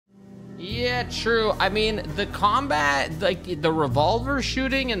Yeah, true. I mean, the combat, like the revolver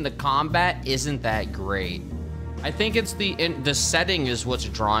shooting and the combat isn't that great. I think it's the setting is what's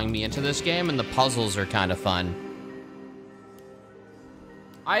drawing me into this game, and the puzzles are kind of fun.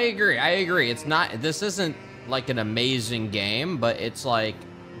 I agree. It's not, this isn't like an amazing game, but it's like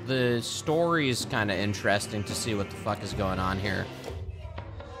the story is kind of interesting to see what the fuck is going on here.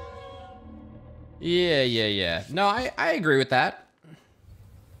 Yeah. No, I agree with that.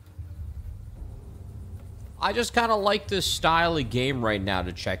 I just kind of like this style of game right now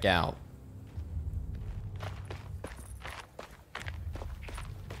to check out.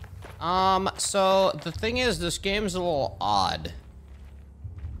 So the thing is, this game's a little odd.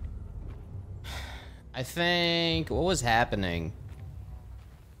 I think, what was happening?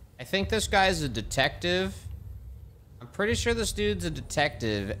 I think this guy's a detective. I'm pretty sure this dude's a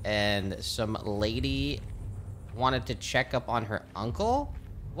detective, and some lady wanted to check up on her uncle.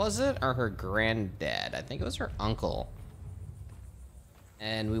 Was it? Or her granddad? I think it was her uncle.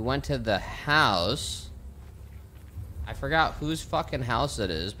 And we went to the house. I forgot whose fucking house it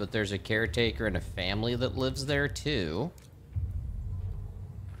is, but there's a caretaker and a family that lives there too.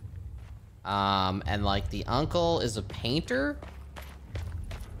 And like the uncle is a painter.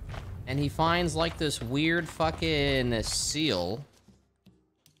 And he finds like this weird fucking seal.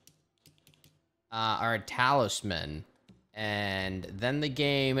 Or a talisman. And then the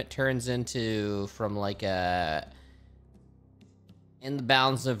game, it turns into from like a in the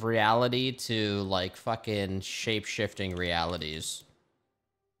bounds of reality to like fucking shape-shifting realities.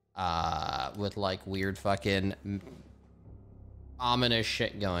 With like weird fucking ominous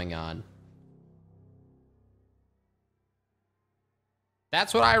shit going on.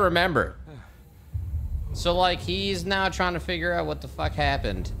 That's what I remember. So, like, he's now trying to figure out what the fuck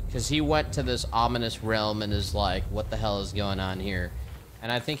happened. Because he went to this ominous realm and is like, what the hell is going on here?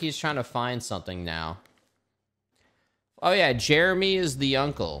 And I think he's trying to find something now. Oh, yeah, Jeremy is the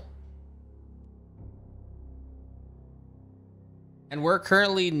uncle. And we're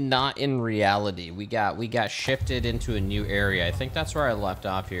currently not in reality. We got shifted into a new area. I think that's where I left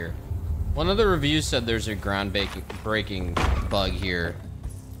off here. One of the reviews said there's a ground-breaking bug here.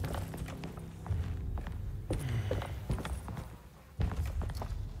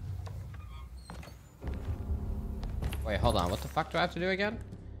 Wait, hold on. What the fuck do I have to do again?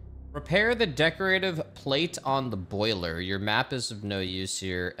 Repair the decorative plate on the boiler. Your map is of no use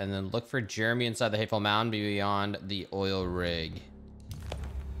here. And then look for Jeremy inside the Hateful Mountain beyond the oil rig.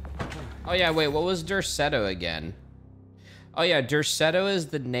 Oh, yeah, wait. What was Derceto again? Oh, yeah. Derceto is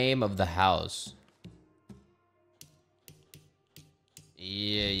the name of the house.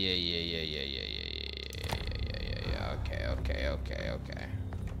 Yeah. Okay.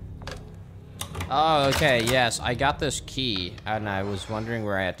 Oh, okay, yes, I got this key, and I was wondering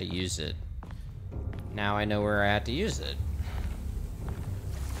where I had to use it. Now I know where I had to use it.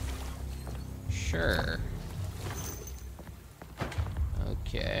 Sure.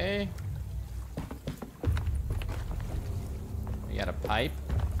 Okay. We got a pipe.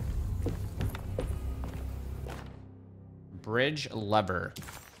 Bridge lever.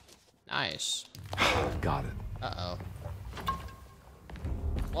 Nice. Got it. Uh-oh.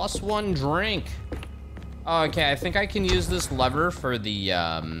 +1 drink. Oh, okay, I think I can use this lever for the,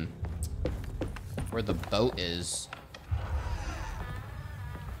 where the boat is.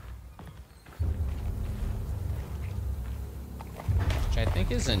 Which I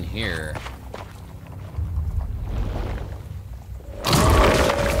think is in here.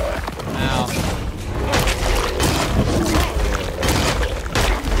 Ow.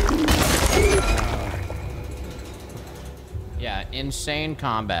 Yeah, insane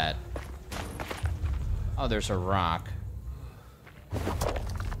combat. Oh, there's a rock.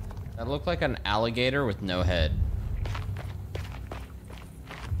 That looked like an alligator with no head.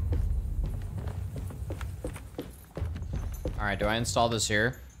 Alright, do I install this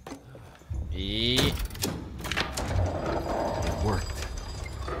here? It worked.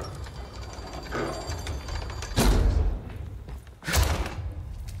 The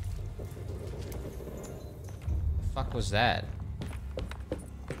fuck was that?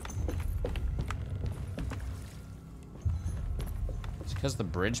 It's because the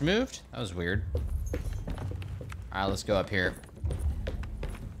bridge moved? That was weird. Alright, let's go up here.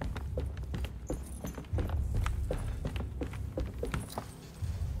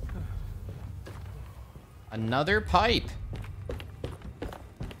 Another pipe.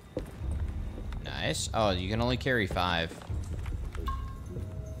 Nice. Oh, you can only carry 5.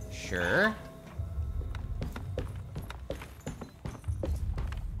 Sure.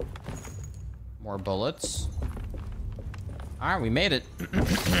 More bullets. All right, we made it.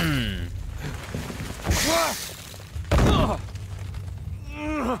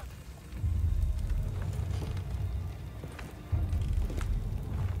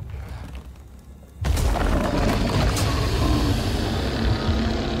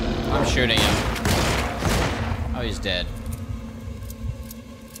 I'm shooting him. Oh, he's dead.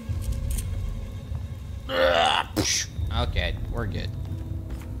 Okay, we're good.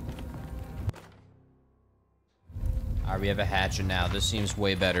 Alright, we have a hatchet now. This seems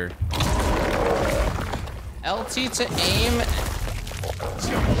way better. LT to aim.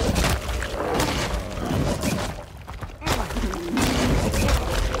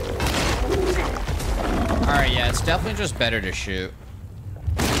 Alright, yeah, it's definitely just better to shoot.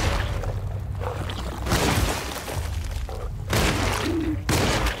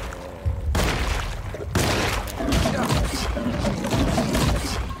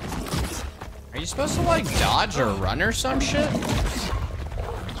 Are you supposed to, like, dodge or run or some shit?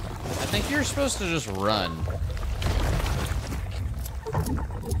 I think you're supposed to just run.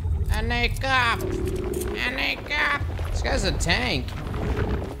 Anek up! Anek up! This guy's a tank.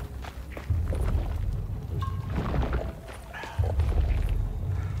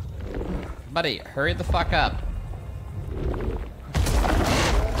 Buddy, hurry the fuck up.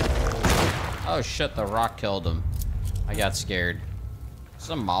 Oh shit, the rock killed him. I got scared. Is this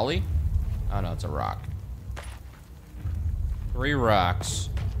a molly? Oh no, it's a rock. 3 rocks.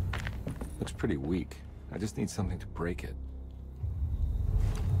 Looks pretty weak. I just need something to break it.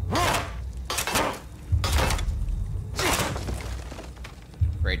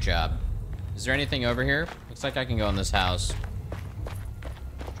 Great job. Is there anything over here? Looks like I can go in this house.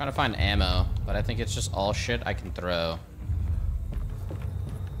 I'm trying to find ammo, but I think it's just all shit I can throw.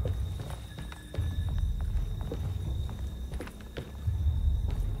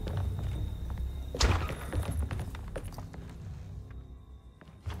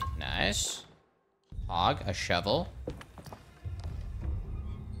 Nice. Hog, a shovel.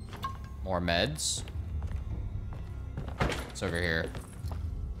 More meds. What's over here?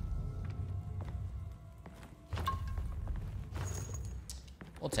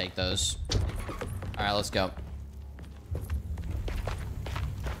 We'll take those. All right, let's go.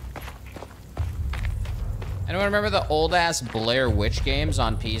 Anyone remember the old-ass Blair Witch games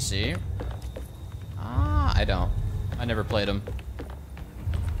on PC? Ah, I don't. I never played them.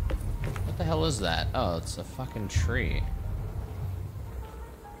 What the hell is that? Oh, it's a fucking tree.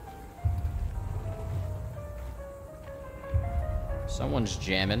 Someone's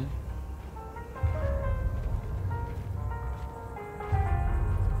jamming.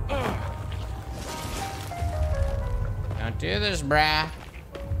 Don't do this, brah.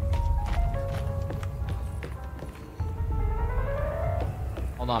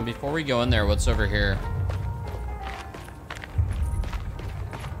 Hold on, before we go in there, what's over here?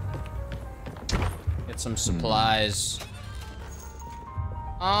 Get some supplies.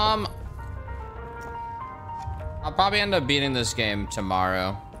 I'll probably end up beating this game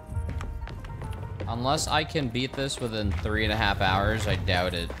tomorrow. Unless I can beat this within 3.5 hours, I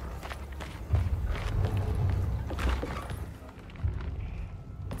doubt it.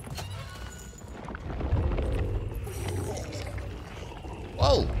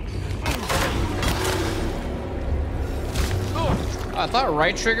 Whoa! Oh, I thought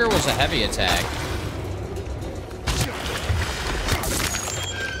right trigger was a heavy attack.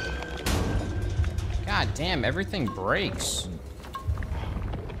 God damn, everything breaks.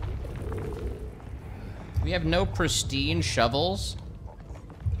 We have no pristine shovels.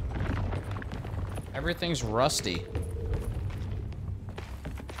 Everything's rusty.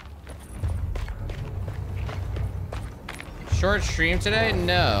 Short stream today?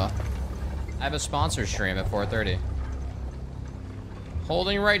 No. I have a sponsor stream at 4:30.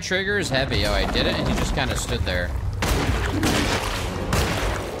 Holding right trigger is heavy. Oh, I did it and he just kind of stood there.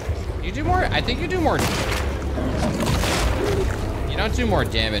 You do more? I think you do more. You don't do more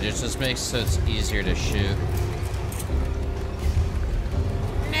damage. It just makes so it's easier to shoot.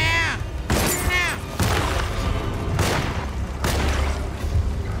 No! No!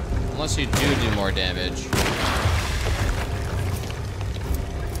 Unless you do more damage.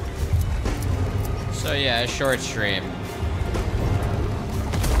 So yeah, a short stream.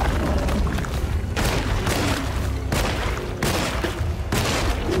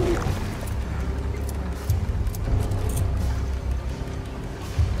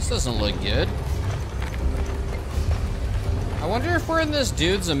 This doesn't look good. I wonder if we're in this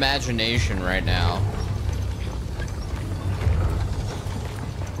dude's imagination right now.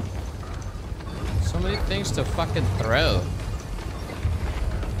 So many things to fucking throw.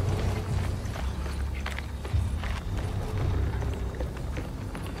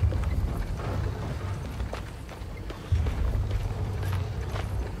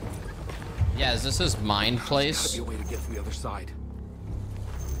 Yeah, is this his mind place? There's gotta be a way to get to the other side.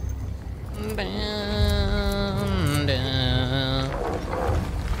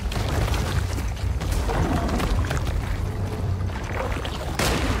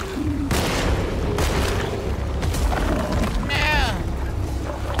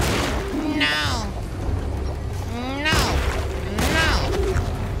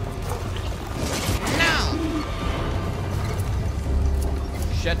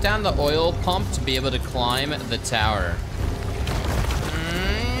 Shut down the oil pump to be able to climb the tower.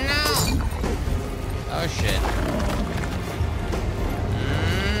 No! Oh shit.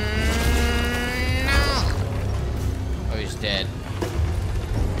 No! Oh, he's dead.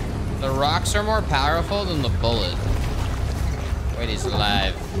 The rocks are more powerful than the bullet. Wait, he's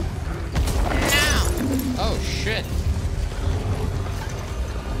alive. No! Oh shit.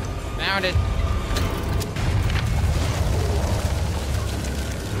 Found it.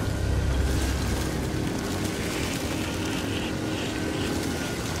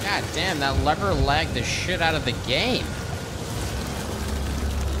 God damn, that lever lagged the shit out of the game.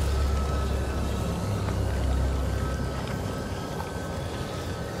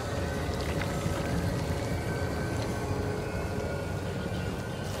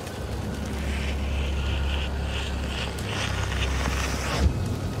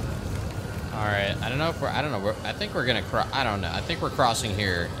 All right, I don't know if I don't know, I think we're gonna I don't know, I think we're crossing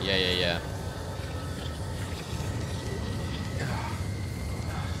here. Yeah.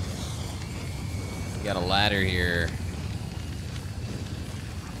 We got a ladder here.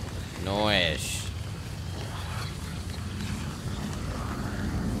 Noise.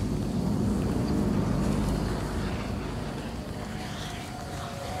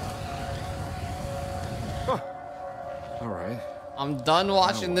 Oh. All right. I'm done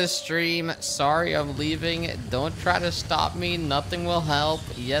watching this stream. Sorry, I'm leaving. Don't try to stop me. Nothing will help.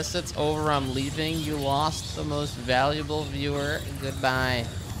 Yes, it's over. I'm leaving. You lost the most valuable viewer. Goodbye.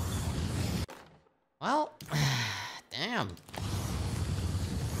 Well, damn.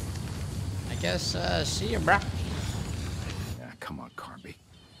 I guess, see you, bruh. Yeah, come on, Carby.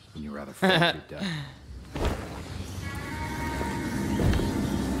 Wouldn't you rather fall to your death?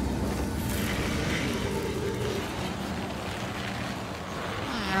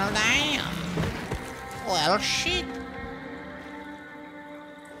 Well, damn. Well, shit.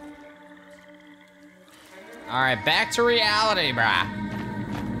 Alright, back to reality, bruh.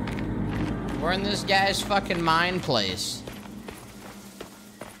 We're in this guy's fucking mind place.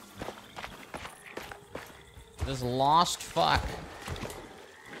 This lost fuck.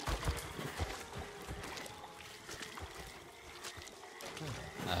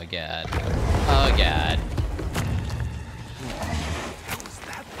 Oh god. Oh god.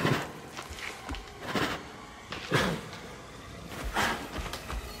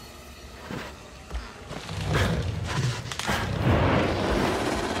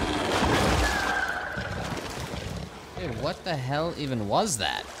 Dude, what the hell even was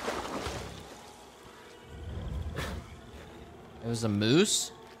that? It was a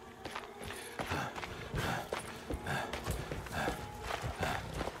moose?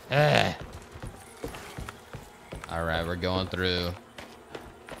 Alright, we're going through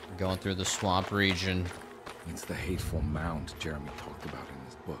the swamp region. It's the hateful mound Jeremy talked about in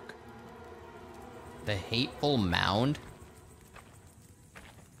his book. The hateful mound?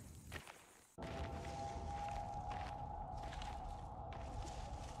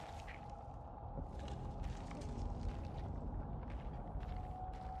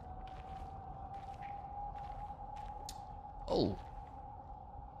 Oh.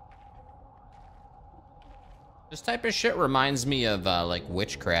 This type of shit reminds me of, like,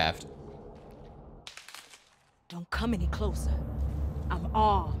 witchcraft. Don't come any closer. I'm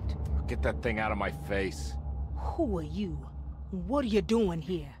armed. Get that thing out of my face. Who are you? What are you doing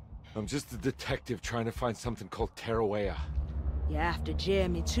here? I'm just a detective trying to find something called Tarawea. You after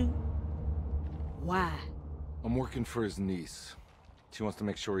Jeremy too? Why? I'm working for his niece. She wants to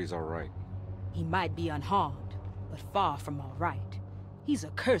make sure he's all right. He might be unharmed, but far from all right. He's a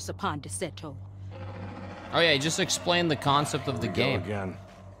curse upon Deseto. Oh yeah, he just explained the concept of the game. Again.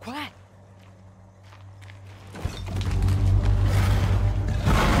 What?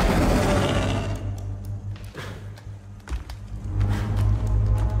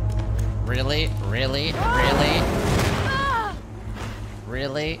 Really? Really? Really? Ah!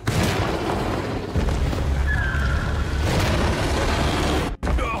 Really?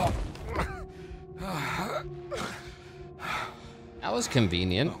 That was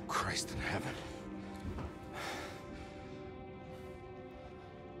convenient. Oh, Christ in heaven.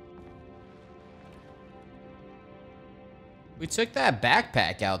 We took that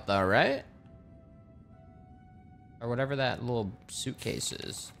backpack out though, right? Or whatever that little suitcase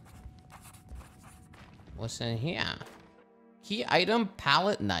is. What's in here? Key item,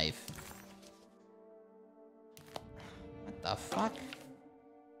 palette knife. What the fuck?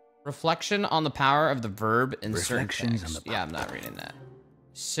 Reflection on the power of the verb in certain text. Yeah, I'm not reading that.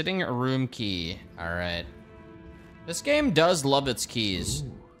 Sitting room key. All right. This game does love its keys.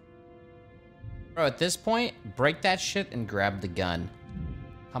 Ooh. Bro, at this point, break that shit and grab the gun.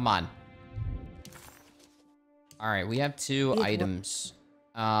 Come on. All right, we have two items.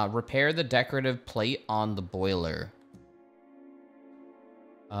 Repair the decorative plate on the boiler.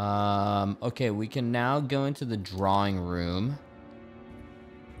 Okay, we can now go into the drawing room.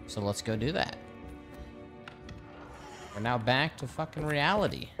 So let's go do that. We're now back to fucking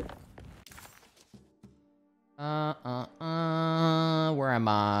reality. Where am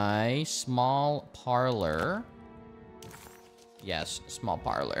I? Small parlor. Yes, small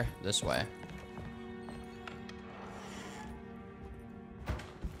parlor. This way.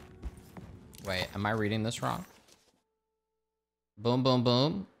 Wait, am I reading this wrong? Boom, boom,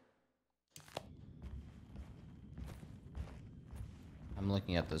 boom. I'm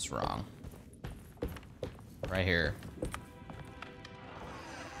looking at this wrong. Right here.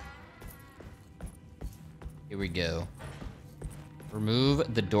 Here we go.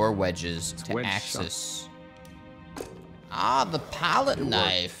 Remove the door wedges to access. Ah, the palette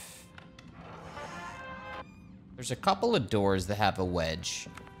knife. There's a couple of doors that have a wedge.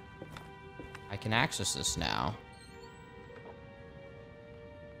 I can access this now.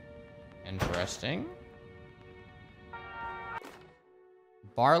 Interesting.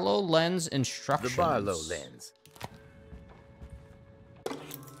 Barlow lens instructions. The Barlow lens.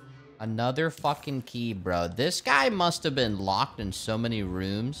 Another fucking key, bro. This guy must have been locked in so many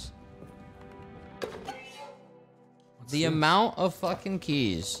rooms. The amount of fucking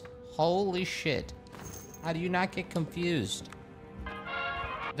keys. Holy shit. How do you not get confused?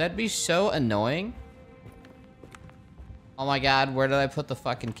 That'd be so annoying. Oh my god, where did I put the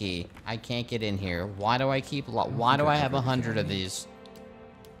fucking key? I can't get in here. Why do I keep... Why do I have 100 of these?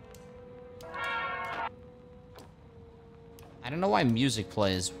 I don't know why music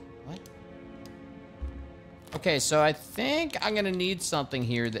plays. What? Okay, so I think I'm gonna need something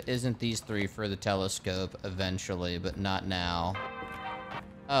here that isn't these three for the telescope eventually, but not now.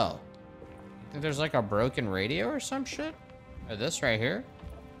 Oh. I think there's like a broken radio or some shit? Or this right here?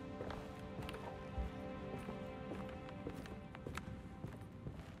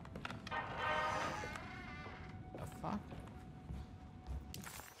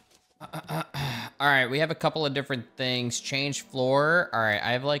 All right, we have a couple of different things. Change floor. All right,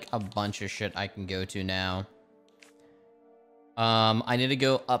 I have like a bunch of shit I can go to now. I need to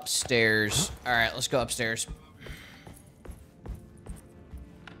go upstairs. All right, let's go upstairs.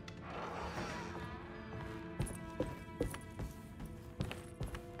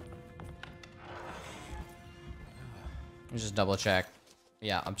 Let me just double check.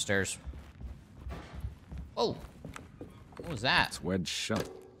 Yeah, upstairs. Oh, what was that? It's wedged shut.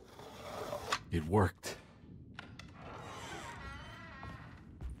 It worked.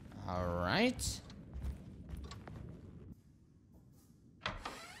 All right.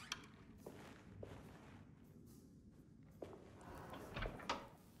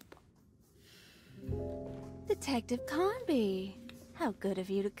 Detective Carnby, how good of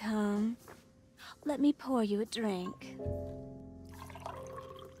you to come. Let me pour you a drink.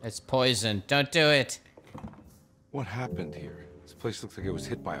 It's poison. Don't do it. What happened here? This place looks like it was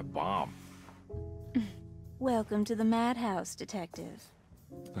hit by a bomb. Welcome to the madhouse, Detective.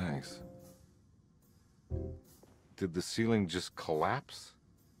 Thanks. Did the ceiling just collapse?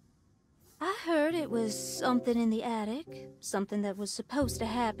 I heard it was something in the attic. Something that was supposed to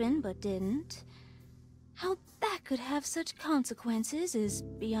happen, but didn't. How that could have such consequences is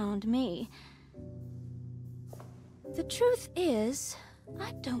beyond me. The truth is,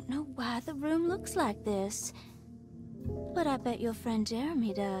 I don't know why the room looks like this. But I bet your friend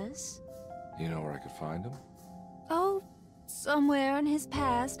Jeremy does. You know where I could find him? Oh, somewhere in his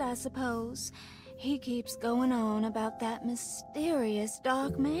past, I suppose. He keeps going on about that mysterious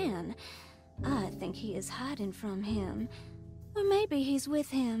dark man. I think he is hiding from him. Or maybe he's with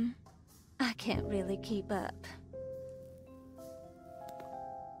him. I can't really keep up.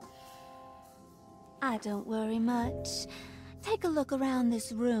 I don't worry much. Take a look around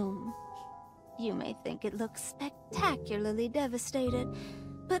this room. You may think it looks spectacularly devastated,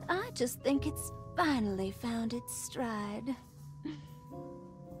 but I just think it's finally found its stride.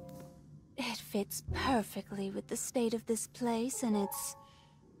 It fits perfectly with the state of this place and its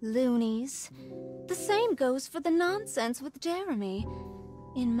loonies. The same goes for the nonsense with Jeremy.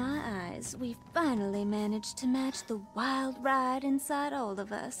 In my eyes, we finally managed to match the wild ride inside all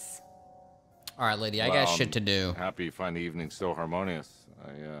of us. All right, lady, I got shit to do. Happy you find the evening so harmonious.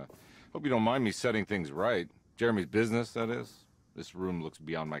 I hope you don't mind me setting things right. Jeremy's business, that is. This room looks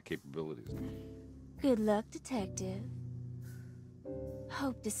beyond my capabilities. Good luck, Detective.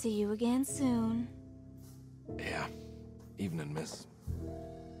 Hope to see you again soon. Yeah. Evening, miss.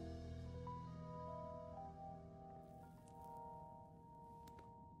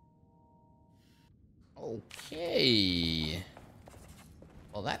 Okay.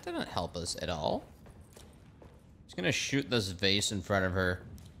 Well, that didn't help us at all. Just gonna shoot this vase in front of her.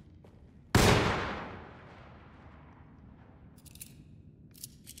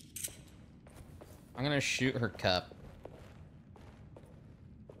 I'm gonna shoot her cup.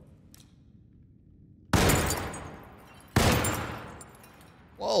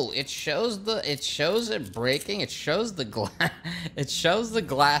 Whoa, it shows it breaking, it shows the glass it shows the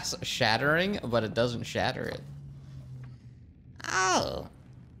glass shattering, but it doesn't shatter it. Oh.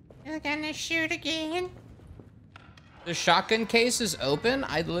 You're gonna shoot again? The shotgun case is open.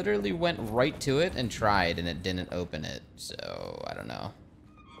 I literally went right to it and tried and it didn't open it. So, I don't know.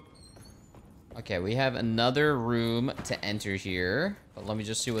 Okay, we have another room to enter here. But let me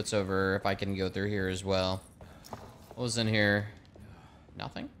just see what's over, if I can go through here as well. What was in here?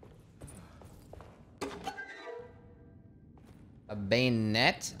 Nothing. A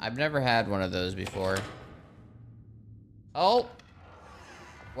bayonet? I've never had one of those before. Oh!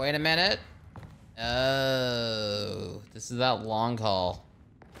 Wait a minute. Oh, this is that long haul.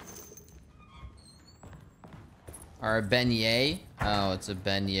 Or a beignet? Oh, it's a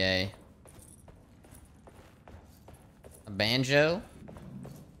beignet. A banjo?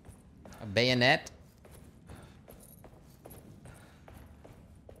 A bayonet?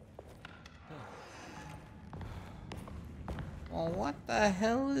 Well, what the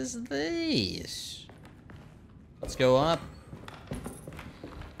hell is this? Let's go up.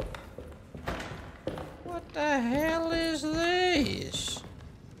 What the hell is this?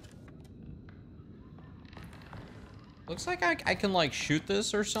 Looks like I can, like, shoot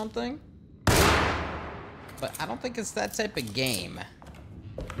this or something. But I don't think it's that type of game.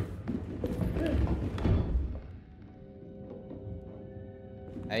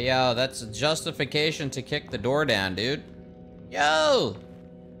 Hey, yo, that's a justification to kick the door down, dude. Yo!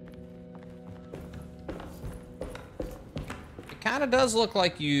 It kind of does look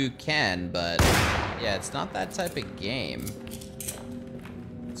like you can, but yeah, it's not that type of game.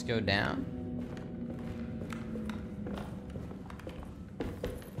 Let's go down.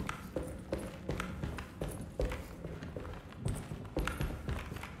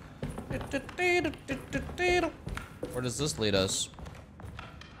 Where does this lead us?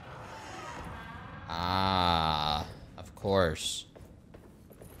 Ah, of course.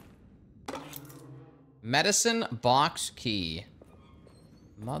 Medicine box key.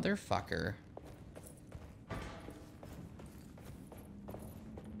 Motherfucker.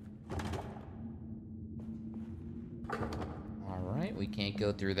 Alright, we can't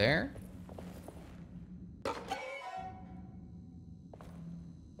go through there.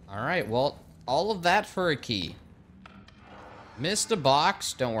 Alright, well, all of that for a key. Missed a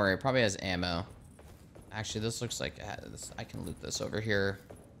box. Don't worry, it probably has ammo. Actually, this looks like I can loot this over here.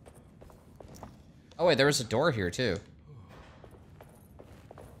 Oh, wait, there was a door here, too.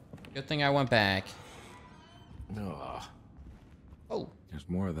 Good thing I went back. Ugh. Oh. There's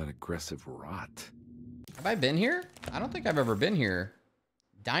more of that aggressive rot. Have I been here? I don't think I've ever been here.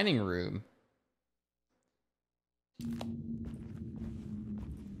 Dining room.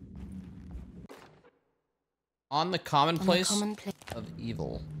 On the commonplace of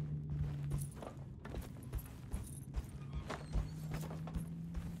evil.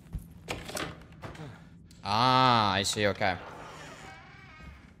 Ah, I see, okay.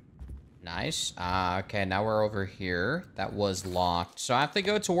 Nice. Okay, now we're over here. That was locked. So I have to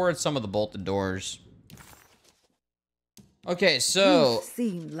go towards some of the bolted doors. Okay, so... You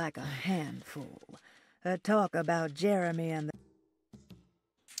seemed like a handful. Talk about Jeremy and the...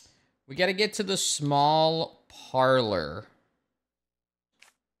 We gotta get to the small parlor.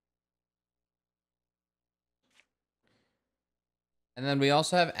 And then we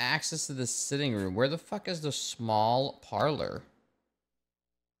also have access to the sitting room. Where the fuck is the small parlor?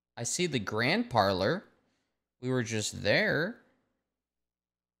 I see the grand parlor. We were just there.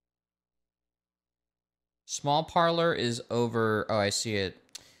 Small parlor is over... Oh, I see it.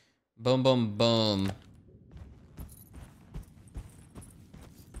 Boom, boom, boom.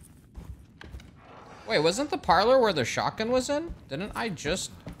 Wait, wasn't the parlor where the shotgun was in? Didn't I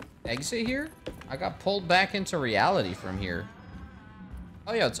just exit here? I got pulled back into reality from here.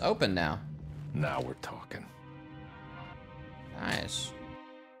 Oh yeah, it's open now. Now we're talking. Nice.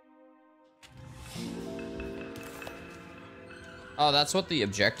 Oh, that's what the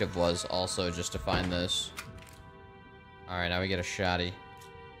objective was also, just to find this. Alright, now we get a shotty.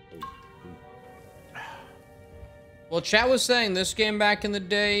 Well, chat was saying this game back in the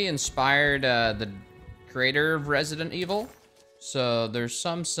day inspired the creator of Resident Evil. So there's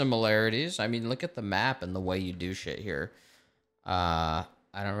some similarities. I mean, look at the map and the way you do shit here. I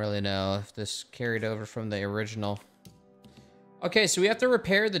don't really know if this carried over from the original. Okay, so we have to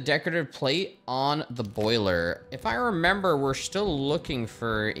repair the decorative plate on the boiler. If I remember, we're still looking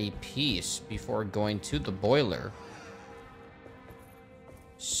for a piece before going to the boiler.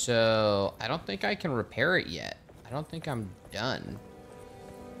 So I don't think I can repair it yet. I don't think I'm done.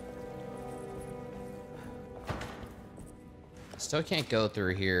 Still can't go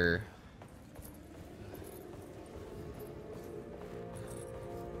through here.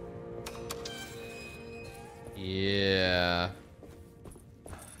 Yeah.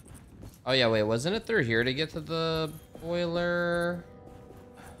 Oh yeah, wait, wasn't it through here to get to the boiler?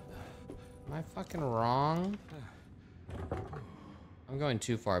 Am I fucking wrong? I'm going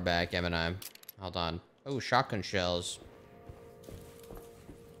too far back, am I? Hold on. Oh, shotgun shells.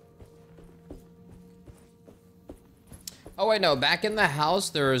 Oh wait, no, back in the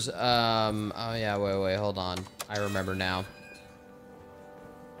house there's oh yeah, wait, hold on. I remember now.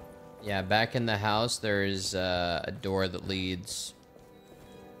 Yeah, back in the house there's a door that leads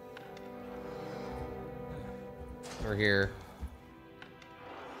over here.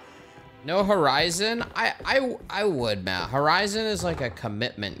 No Horizon? I would, Matt. Horizon is like a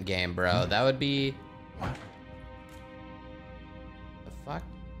commitment game, bro. That would be... What? The fuck?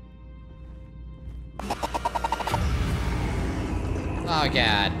 Oh,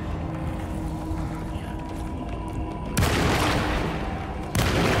 God.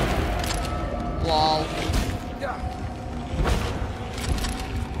 Lol.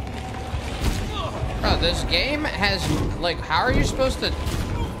 Bro, this game has... Like, how are you supposed to...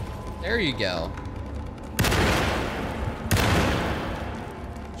 There you go.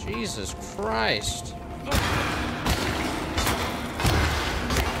 Jesus Christ.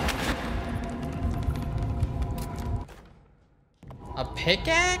 A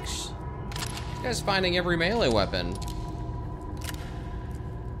pickaxe? This guy's finding every melee weapon.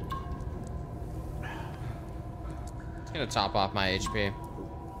 It's gonna top off my HP.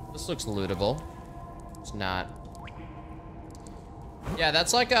 This looks lootable. It's not. Yeah,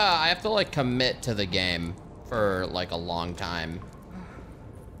 that's like I have to like commit to the game for like a long time.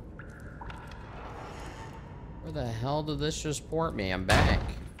 Where the hell did this just port me? I'm back.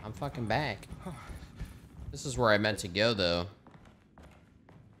 I'm fucking back. This is where I meant to go though.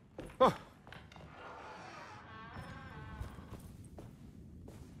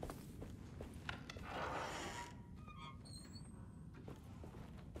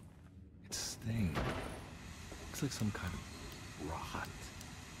 It's stained. Looks like some kind of rot.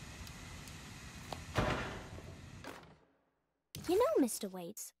 You know, Mr.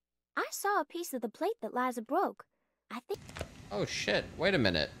 Waits, I saw a piece of the plate that Liza broke. I think... Oh shit, wait a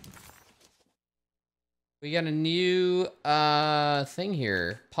minute. We got a new thing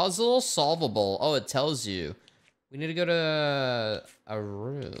here. Puzzle solvable. Oh, it tells you. We need to go to a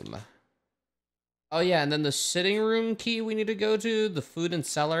room. Oh yeah, and then the sitting room key we need to go to, the food and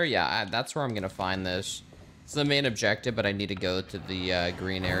cellar. Yeah, that's where I'm gonna find this. It's the main objective, but I need to go to the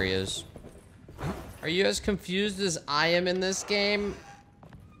green areas. Are you as confused as I am in this game?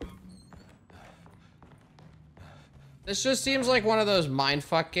 This just seems like one of those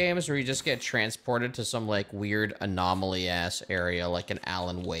mindfuck games where you just get transported to some like weird anomaly-ass area like an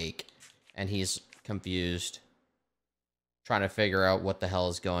Alan Wake, and he's confused, trying to figure out what the hell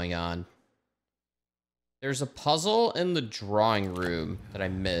is going on. There's a puzzle in the drawing room that I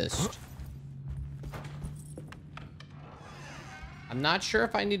missed. I'm not sure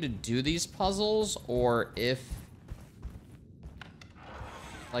if I need to do these puzzles or if...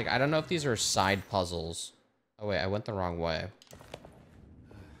 Like, I don't know if these are side puzzles. Oh wait, I went the wrong way.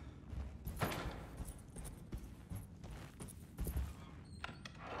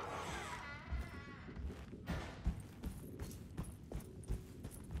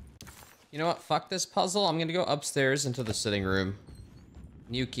 You know what? Fuck this puzzle. I'm gonna go upstairs into the sitting room.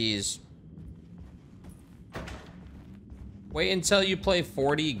 New keys. Wait until you play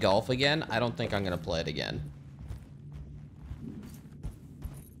 40 golf again. I don't think I'm gonna play it again.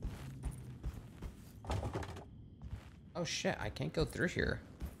 Oh shit, I can't go through here.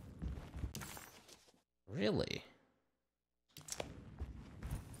 Really?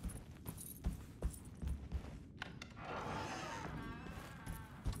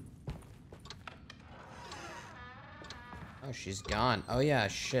 Oh, she's gone. Oh yeah,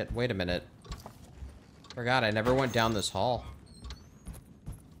 shit. Wait a minute. Forgot I never went down this hall.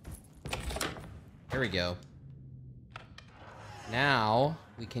 Here we go. Now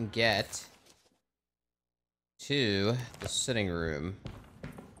we can get to the sitting room.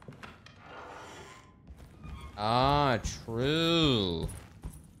 Ah, true.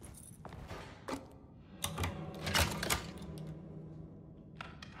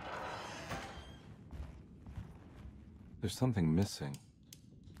 There's something missing.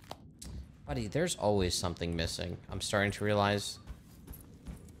 Buddy, there's always something missing. I'm starting to realize.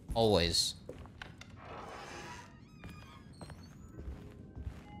 Always.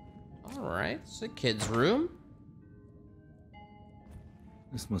 Alright, it's a kid's room.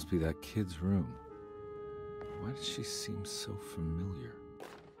 This must be that kid's room. Why does she seem so familiar?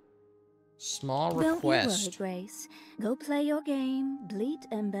 Small Don't you worry, request. Grace. Go play your game, bleat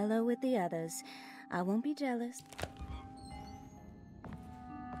and bellow with the others. I won't be jealous.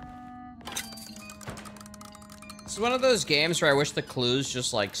 It's one of those games where I wish the clues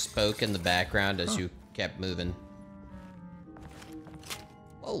just like spoke in the background as you kept moving.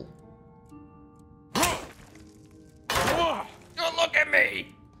 Whoa. Don't look at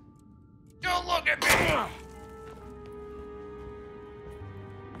me! Don't look at me!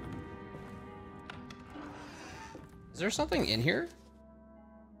 Is there something in here?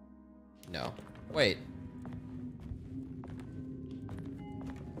 No. Wait.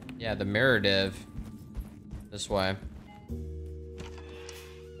 Yeah, the mirror div. This way.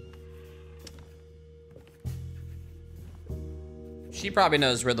 She probably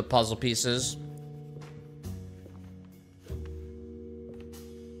knows where the puzzle piece is.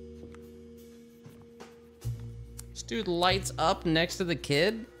 This dude lights up next to the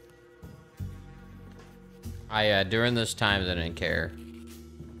kid. During those times I didn't care.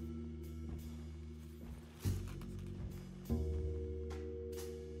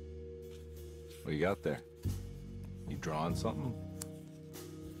 What you got there? You drawing something?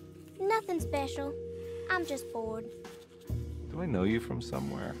 Nothing special. I'm just bored. Do I know you from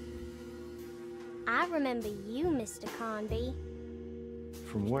somewhere? I remember you, Mr. Conby.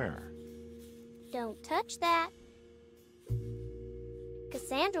 From where? Don't touch that.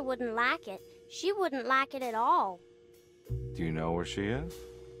 Cassandra wouldn't like it. She wouldn't like it at all. Do you know where she is?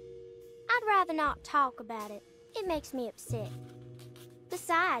 I'd rather not talk about it. It makes me upset.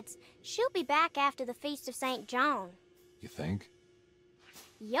 Besides, she'll be back after the Feast of St. John. You think?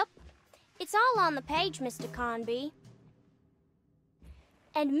 Yup. It's all on the page, Mr. Conby.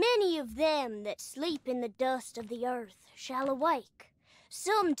 And many of them that sleep in the dust of the earth shall awake,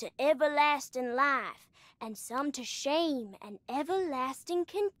 some to everlasting life, and some to shame and everlasting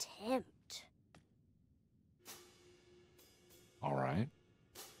contempt. All right.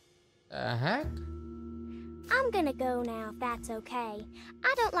 The heck? I'm gonna go now, if that's okay.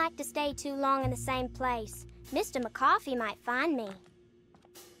 I don't like to stay too long in the same place. Mr. McCoffey might find me.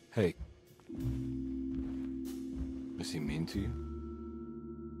 Hey. Is he mean to you?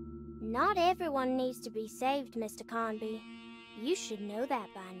 Not everyone needs to be saved, Mr. Conby. You should know that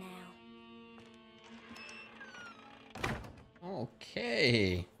by now.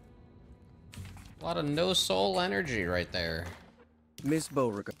 Okay. A lot of no soul energy right there. Miss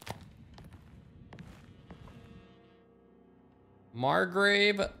Beauregard.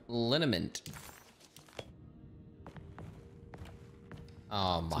 Margrave Liniment.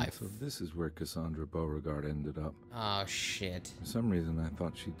 Oh my. So this is where Cassandra Beauregard ended up. Oh shit. For some reason, I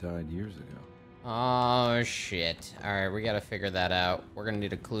thought she died years ago. Oh shit. Alright, we gotta figure that out. We're gonna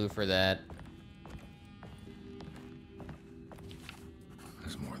need a clue for that.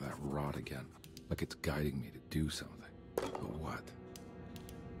 There's more of that rot again. Like it's guiding me to do something. But what?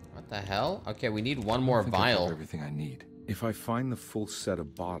 What the hell? Okay, we need one more I think I have vial. everything I need. If I find the full set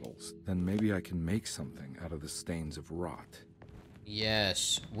of bottles, then maybe I can make something out of the stains of rot.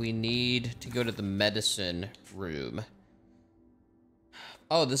 Yes, we need to go to the medicine room.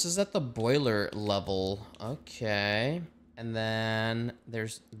 Oh, this is at the boiler level. Okay. And then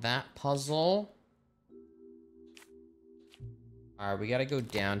there's that puzzle. Alright, we gotta go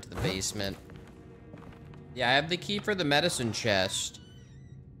down to the basement. Yeah, I have the key for the medicine chest.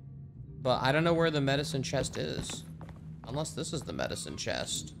 But I don't know where the medicine chest is. Unless this is the medicine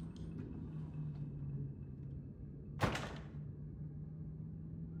chest.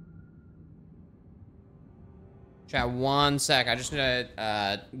 Chat, one sec. I just need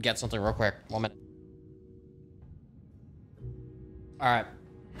to get something real quick. 1 minute. Alright.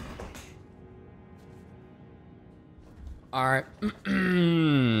 Alright.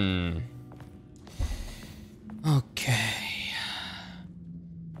 Okay.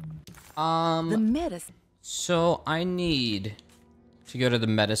 The medicine. So I need to go to the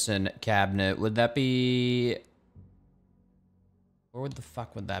medicine cabinet. Would that be... Where would the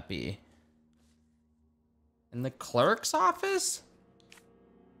fuck would that be? In the clerk's office?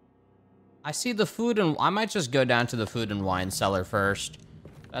 I see the food and... I might just go down to the food and wine cellar first.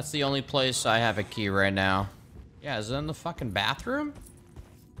 That's the only place I have a key right now. Yeah, is it in the fucking bathroom?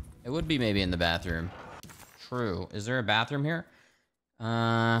 It would be maybe in the bathroom. True. Is there a bathroom here?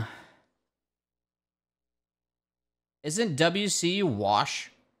 Isn't WC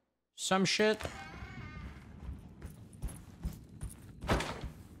wash some shit?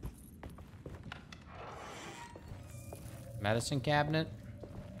 Medicine cabinet?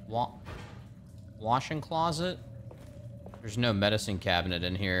 Washing closet? There's no medicine cabinet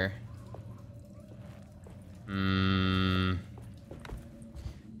in here.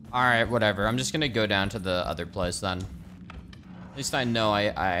 Alright, whatever. I'm just gonna go down to the other place then. At least I know I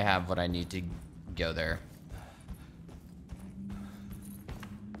have what I need to go there.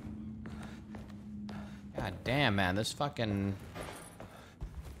 God damn, man. This fucking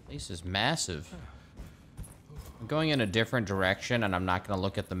place is massive. I'm going in a different direction, and I'm not gonna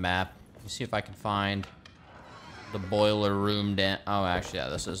look at the map. Let me see if I can find the boiler room down. Oh, actually, yeah,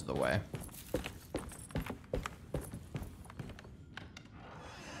 this is the way.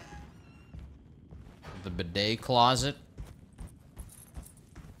 The bidet closet.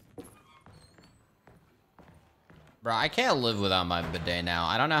 Bro, I can't live without my bidet now.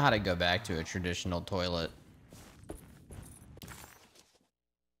 I don't know how to go back to a traditional toilet.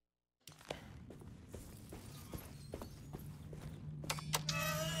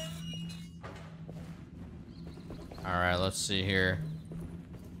 Alright, let's see here.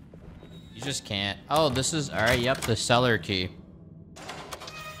 You just can't. Oh, this is... Alright, yep, the cellar key.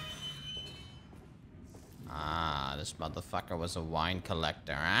 Ah, this motherfucker was a wine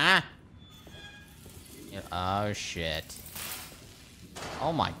collector, huh? Oh, shit.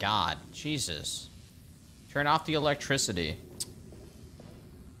 Oh, my God. Jesus. Turn off the electricity.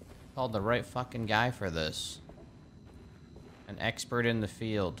 Called the right fucking guy for this. An expert in the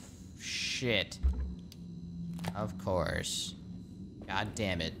field. Shit. Of course. God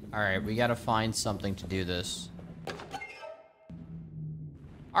damn it. Alright, we gotta find something to do this.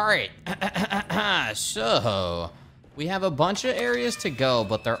 Alright. So, we have a bunch of areas to go,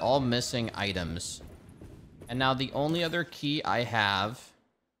 but they're all missing items. And now the only other key I have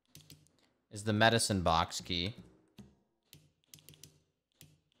is the medicine box key.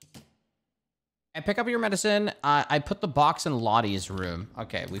 I pick up your medicine. I put the box in Lottie's room.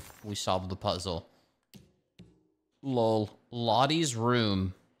 Okay, we solved the puzzle. Lol. Lottie's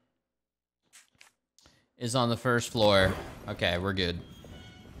room is on the first floor. Okay, we're good.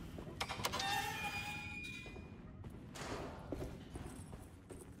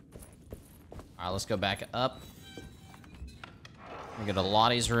 Alright, let's go back up. We go to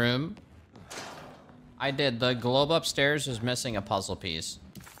Lottie's room. I did. The globe upstairs is missing a puzzle piece.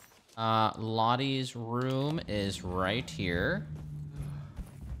 Lottie's room is right here.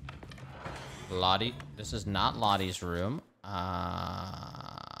 Lottie. This is not Lottie's room.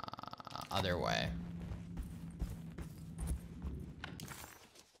 Other way.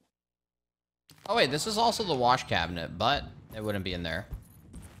 Oh, wait. This is also the wash cabinet, but it wouldn't be in there.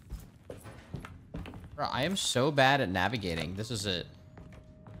 Bro, I am so bad at navigating. This is it.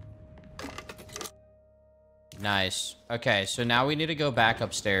 Nice. Okay, so now we need to go back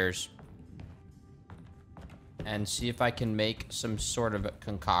upstairs and see if I can make some sort of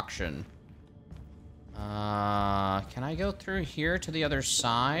concoction. Can I go through here to the other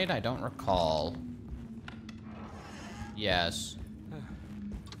side? I don't recall. Yes.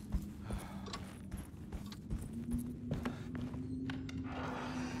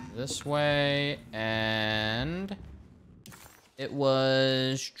 This way, and it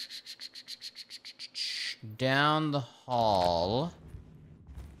was down the hall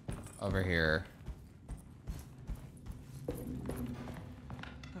over here.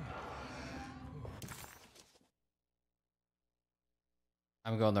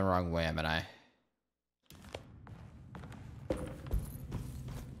 I'm going the wrong way, am I?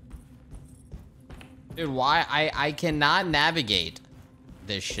 Dude, why? I cannot navigate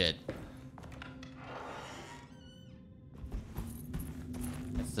this shit.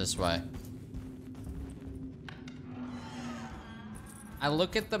 It's this way. I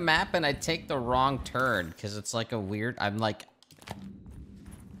look at the map and I take the wrong turn because it's like a weird... I'm like...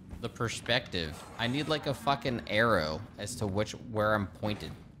 The perspective. I need like a fucking arrow as to where I'm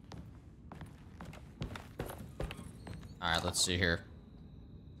pointed. Alright, let's see here.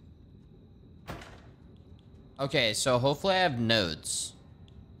 Okay, so hopefully I have notes.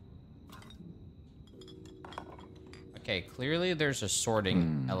 Okay, clearly there's a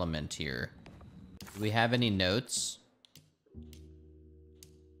sorting element here. Do we have any notes?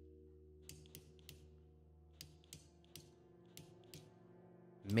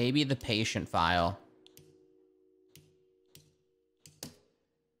 Maybe the patient file.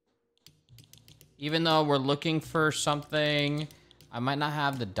 Even though we're looking for something, I might not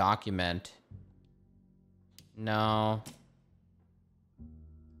have the document. No.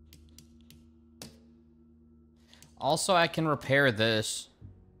 Also, I can repair this.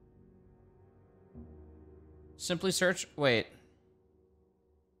 Simply search, wait.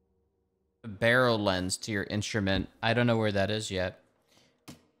 The barrel lens to your instrument. I don't know where that is yet.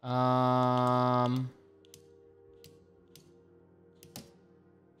 Maybe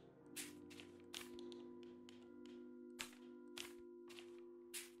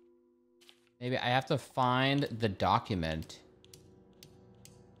I have to find the document.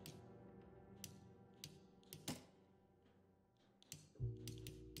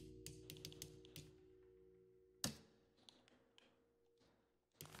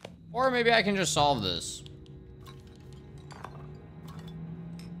 Or maybe I can just solve this.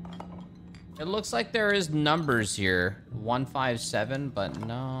 It looks like there is numbers here. 157, but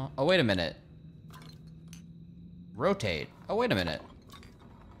no. Oh, wait a minute. Rotate. Oh, wait a minute.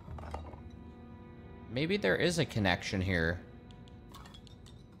 Maybe there is a connection here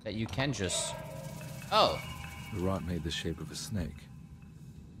that you can just... Oh. The rot made the shape of a snake.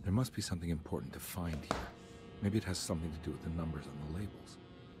 There must be something important to find here. Maybe it has something to do with the numbers on the labels.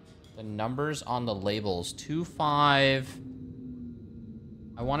 The numbers on the labels. 25...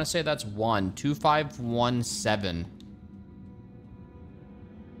 I want to say that's 1. 2517.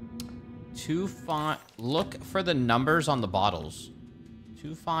 25... Look for the numbers on the bottles.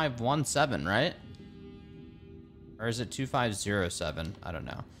 2517, right? Or is it 2507? I don't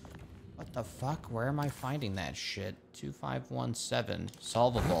know. What the fuck? Where am I finding that shit? 2517.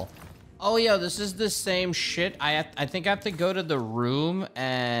 Solvable. Oh, yo, this is the same shit. I think I have to go to the room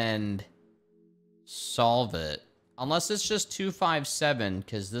and solve it. Unless it's just 257,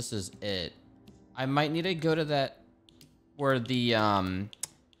 because this is it. I might need to go to that where the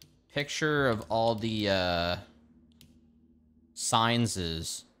picture of all the signs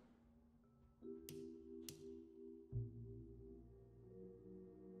is.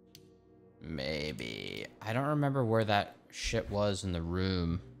 Maybe. I don't remember where that shit was in the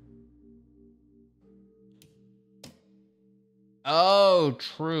room. Oh,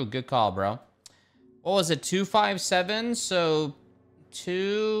 true. Good call, bro. What was it? 257? So,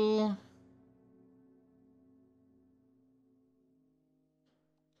 2...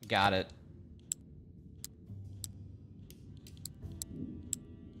 Got it.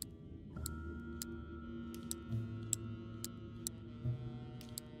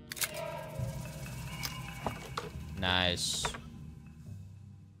 Nice.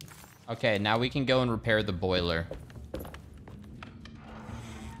 Okay, now we can go and repair the boiler.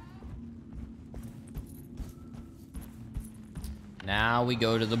 Now we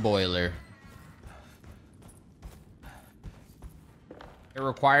go to the boiler. It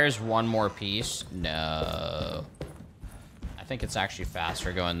requires one more piece. No. I think it's actually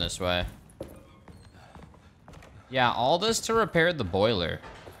faster going this way. Yeah, all this to repair the boiler.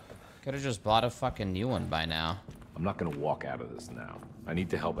 Could have just bought a fucking new one by now. I'm not gonna walk out of this now. I need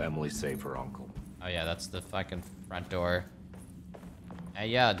to help Emily save her uncle. Oh yeah, that's the fucking front door. Hey,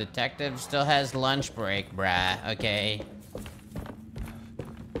 yo, detective still has lunch break, bruh. Okay.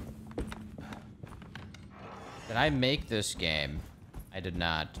 Did I make this game? I did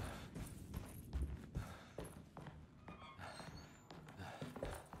not.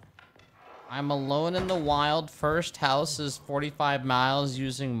 I'm alone in the wild. First house is 45 miles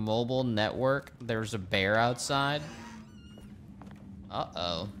using mobile network. There's a bear outside.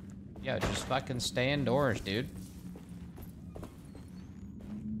 Uh-oh. Yo, just fucking stay indoors, dude.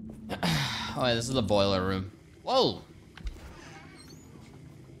 Oh, yeah, this is the boiler room. Whoa!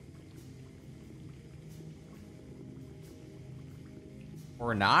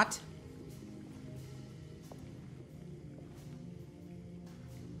 Or not?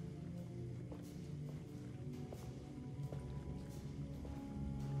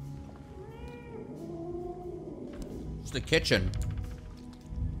 It's the kitchen.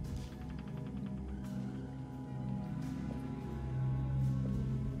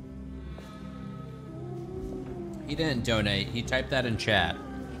 He didn't donate. He typed that in chat.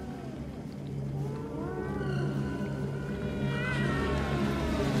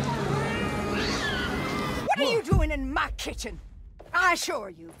 What are you doing in my kitchen? I assure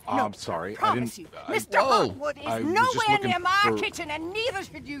you. No, I'm sorry. I promise I didn't. you. Mr. Hotwood is I was just nowhere looking near my for- kitchen, and neither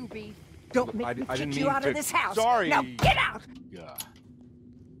should you be. Don't make I me didn't kick you mean out to- of this house. Sorry. Now get out! Yeah.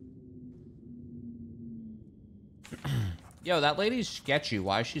 Yo, that lady's sketchy.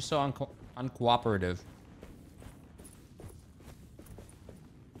 Why is she so uncooperative?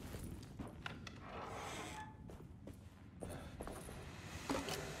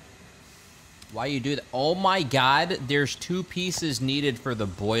 Why you do that? Oh my god, there's 2 pieces needed for the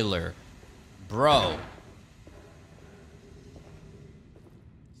boiler. Bro.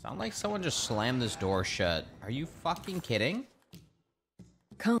 Sound like someone just slammed this door shut. Are you fucking kidding?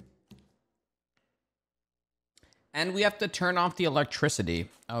 Come. And we have to turn off the electricity.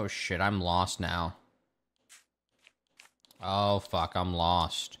 Oh shit, I'm lost now. Oh fuck, I'm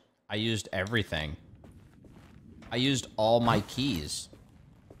lost. I used everything. I used all my keys.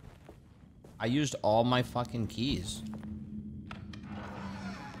 I used all my fucking keys.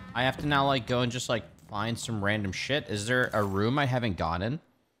 I have to now, like, go and just, like, find some random shit. Is there a room I haven't gone in?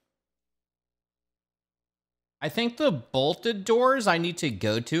 I think the bolted doors I need to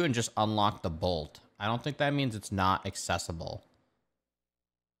go to and just unlock the bolt. I don't think that means it's not accessible.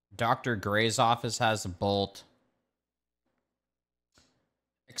 Dr. Gray's office has a bolt.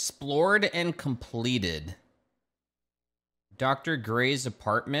 Explored and completed. Dr. Gray's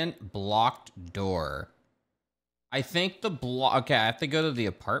apartment, blocked door. I think the okay, I have to go to the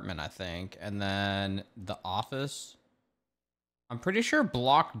apartment, I think. And then the office. I'm pretty sure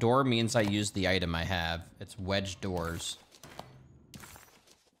blocked door means I use the item I have. It's wedge doors.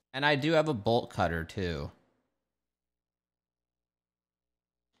 And I do have a bolt cutter, too.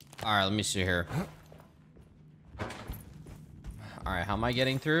 Alright, let me see here. Alright, how am I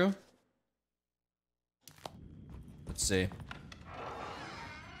getting through? Let's see.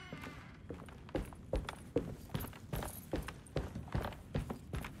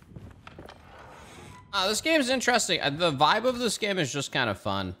 This game is interesting. The vibe of this game is just kind of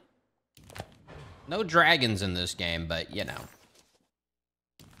fun. No dragons in this game, but, you know.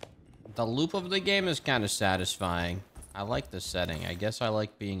 The loop of the game is kind of satisfying. I like the setting. I guess I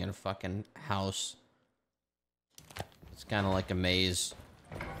like being in a fucking house. It's kind of like a maze.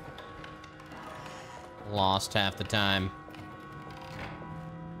 Lost half the time.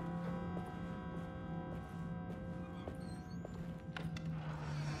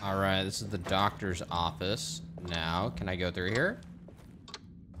 Alright, this is the doctor's office. Now, can I go through here?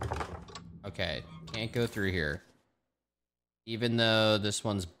 Okay, can't go through here. Even though this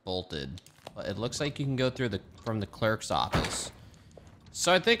one's bolted. But it looks like you can go through from the clerk's office.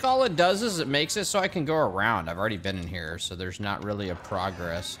 So I think all it does is it makes it so I can go around. I've already been in here, so there's not really a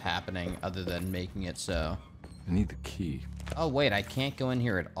progress happening other than making it so. I need the key. Oh wait, I can't go in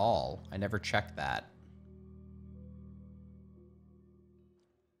here at all. I never checked that.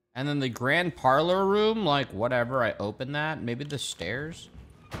 And then the grand parlor room, like, whatever, I open that. Maybe the stairs?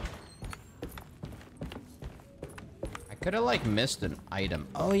 I could have, like, missed an item.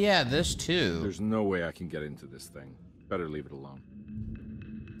 Oh, yeah, this too. There's no way I can get into this thing. Better leave it alone.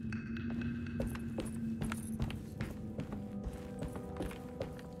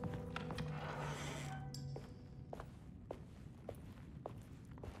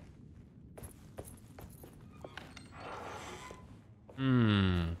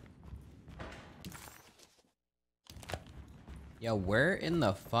 Yo, where in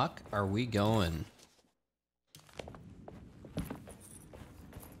the fuck are we going?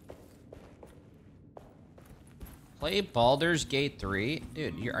 Play Baldur's Gate 3?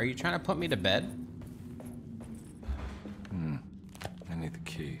 Dude, are you trying to put me to bed? I need the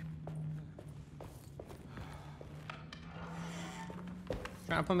key.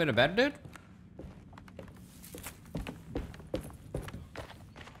 Trying to put me to bed, dude?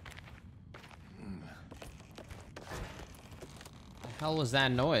 The hell was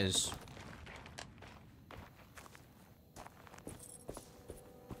that noise?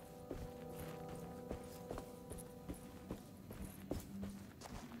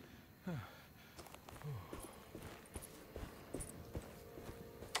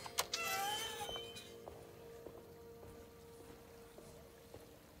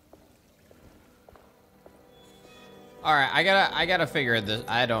 All right, I gotta figure this.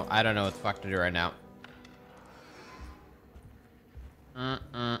 I don't know what the fuck to do right now.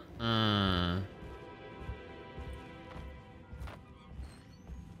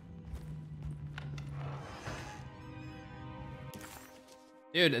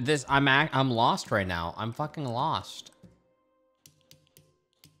 Dude, I'm lost right now. I'm fucking lost.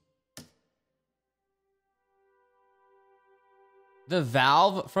 The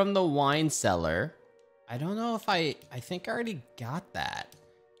valve from the wine cellar. I don't know if I think I already got that.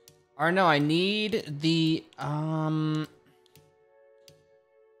 Or no, I need the,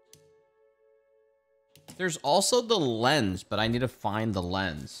 There's also the lens, but I need to find the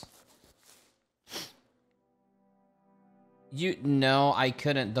lens. No, I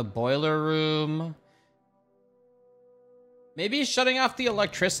couldn't. The boiler room. Maybe shutting off the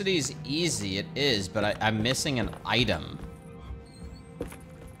electricity is easy. It is, but I'm missing an item.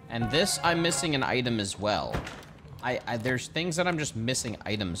 And this, I'm missing an item as well. There's things that I'm just missing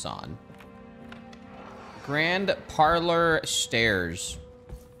items on. Grand parlor stairs.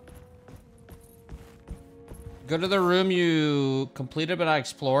 Go to the room you completed but not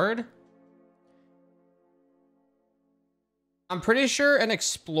explored. I'm pretty sure an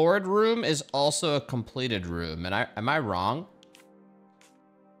explored room is also a completed room. And am I wrong?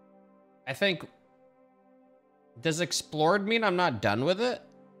 I think... Does explored mean I'm not done with it?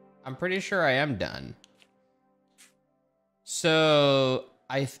 I'm pretty sure I am done. So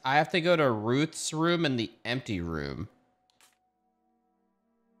I have to go to Ruth's room and the empty room.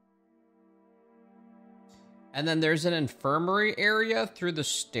 And then there's an infirmary area through the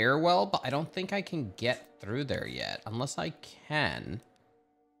stairwell, but I don't think I can get through there yet, unless I can.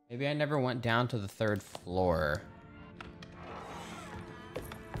 Maybe I never went down to the 3rd floor.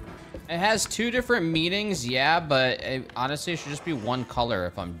 It has 2 different meanings, yeah, but honestly, it should just be one color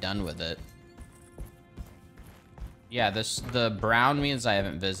if I'm done with it. Yeah, the brown means I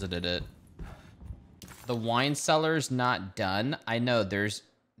haven't visited it. The wine cellar's not done. I know there's...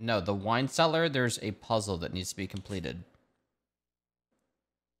 No, the wine cellar, there's a puzzle that needs to be completed.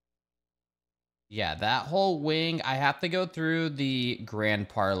 Yeah, that whole wing, I have to go through the grand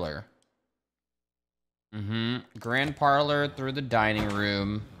parlor. Grand parlor through the dining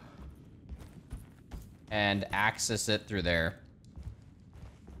room. And access it through there.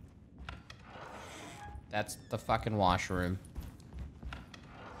 That's the fucking washroom.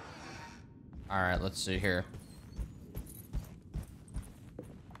 Alright, let's see here.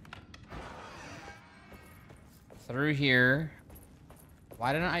 Through here.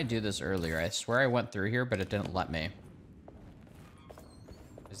 Why didn't I do this earlier? I swear I went through here, but it didn't let me.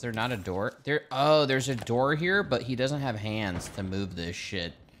 Is there not a door? Oh, there's a door here, but he doesn't have hands to move this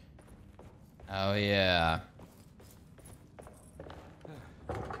shit. Oh, yeah.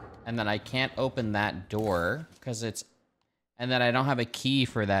 And then I can't open that door, because it's... And then I don't have a key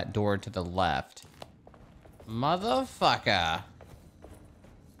for that door to the left. Motherfucker.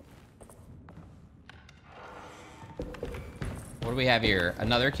 What do we have here?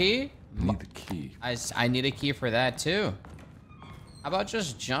 Another key? I need the key. I need a key for that, too. How about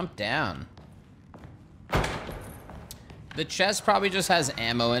just jump down? The chest probably just has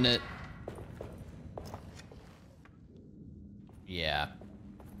ammo in it. Yeah.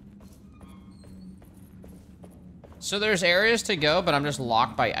 So there's areas to go, but I'm just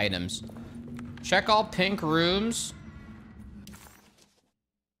locked by items. Check all pink rooms.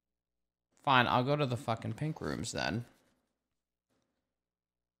 Fine, I'll go to the fucking pink rooms then.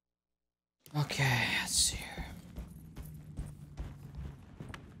 Okay, let's see here.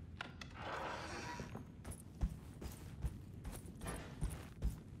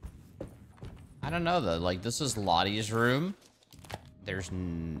 I don't know though, like this is Lottie's room. There's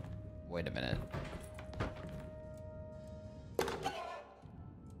wait a minute.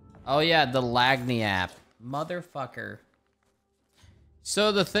 Oh yeah, the Lagny app. Motherfucker.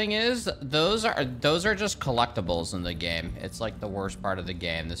 So the thing is, those are just collectibles in the game. It's like the worst part of the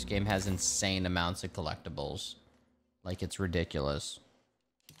game. This game has insane amounts of collectibles. Like it's ridiculous.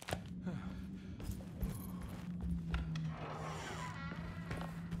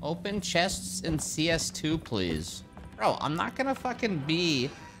 Open chests in CS2, please. Bro, I'm not gonna fucking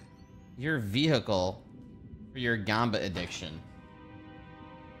be your vehicle for your Gamba addiction.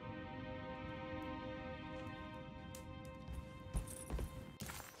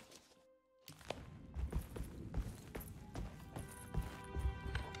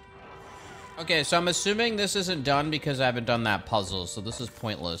 Okay, so I'm assuming this isn't done because I haven't done that puzzle, so this is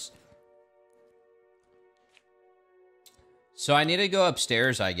pointless. So I need to go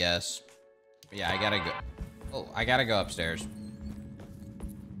upstairs, I guess. Yeah, I gotta go. Oh, I gotta go upstairs.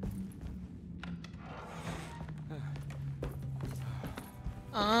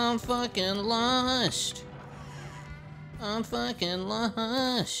 I'm fucking lost. I'm fucking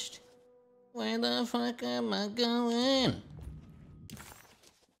lost. Where the fuck am I going?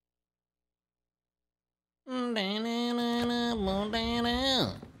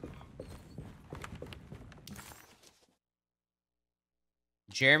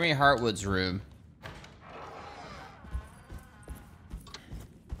 Jeremy Hartwood's room.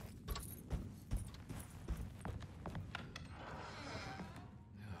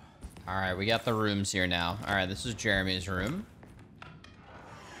 All right, we got the rooms here now. All right, this is Jeremy's room.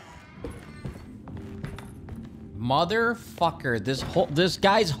 Motherfucker, this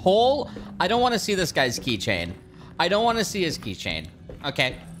guy's whole... I don't want to see this guy's keychain. I don't want to see his keychain.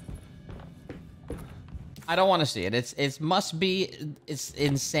 Okay. I don't want to see it. It must be... It's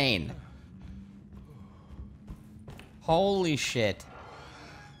insane. Holy shit.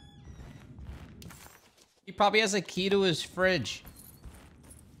 He probably has a key to his fridge.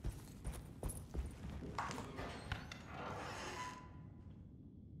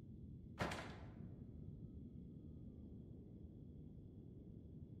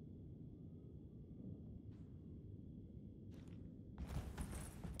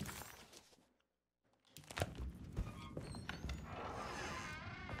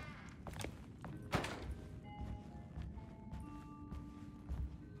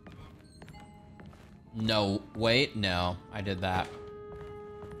 No, wait, no, I did that.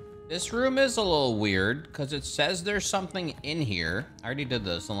 This room is a little weird because it says there's something in here. I already did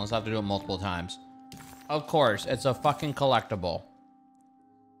this, unless I have to do it multiple times. Of course, it's a fucking collectible.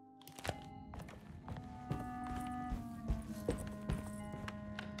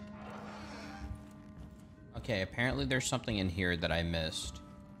 Okay, apparently there's something in here that I missed.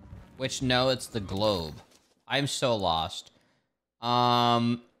 Which, no, it's the globe. I'm so lost.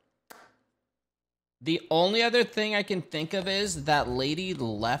 The only other thing I can think of is that lady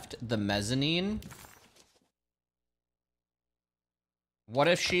left the mezzanine. What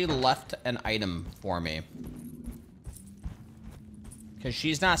if she left an item for me? Because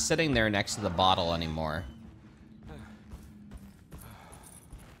she's not sitting there next to the bottle anymore.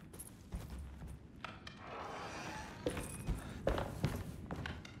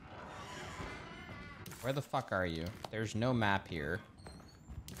 Where the fuck are you? There's no map here.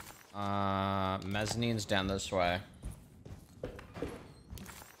 Mezzanine's down this way.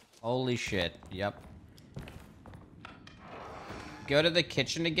 Holy shit. Yep. Go to the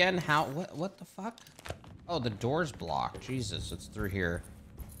kitchen again? How? What the fuck? Oh, the door's blocked. Jesus, it's through here.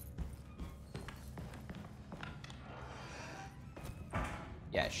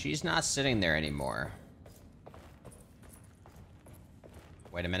 Yeah, she's not sitting there anymore.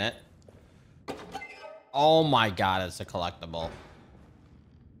 Wait a minute. Oh my god, it's a collectible.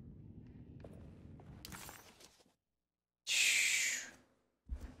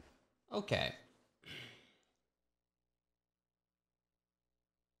 Okay.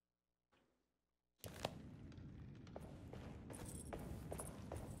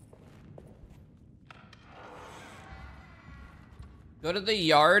 Go to the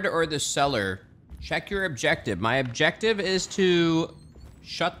yard or the cellar. Check your objective. My objective is to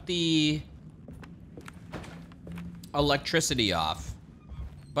shut the electricity off.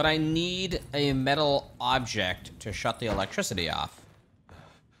 But I need a metal object to shut the electricity off.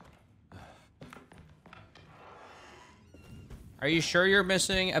 Are you sure you're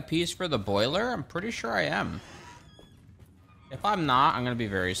missing a piece for the boiler? I'm pretty sure I am. If I'm not, I'm gonna be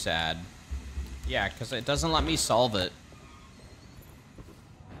very sad. Yeah, because it doesn't let me solve it.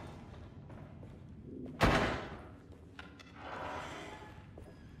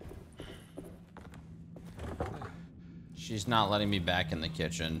 She's not letting me back in the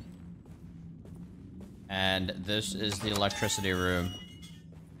kitchen. And this is the electricity room.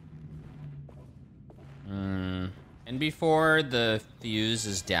 And before the fuse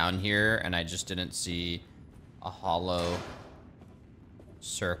is down here, and I just didn't see a hollow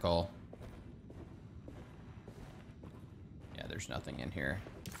circle. Yeah, there's nothing in here.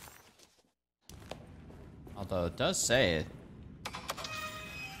 Although it does say it.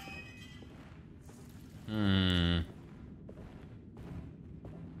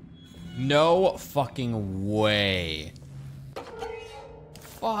 No fucking way.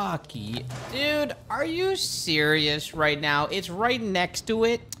 Fuck you. Dude, are you serious right now? It's right next to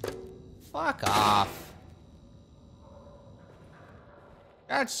it. Fuck off.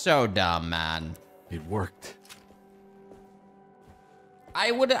 That's so dumb, man. It worked.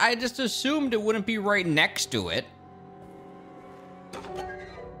 I just assumed it wouldn't be right next to it.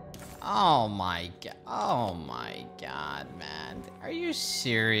 Oh my god, man. Are you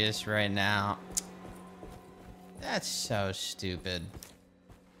serious right now? That's so stupid.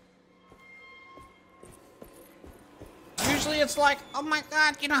 Usually it's like, oh my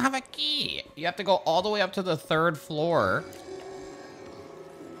god, you don't have a key. You have to go all the way up to the 3rd floor.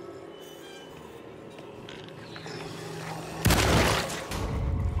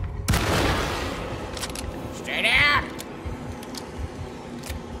 Stay down!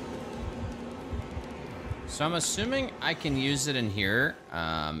 So I'm assuming I can use it in here.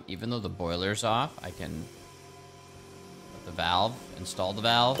 Even though the boiler's off, I can put the valve, install the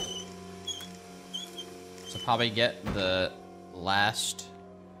valve. So probably get the last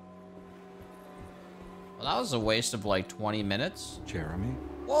Well, that was a waste of like 20 minutes. Jeremy?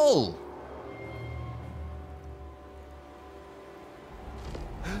 Whoa!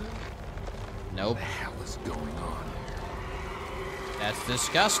 Nope. What the hell is going on here? That's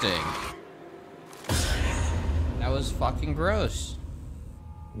disgusting. That was fucking gross.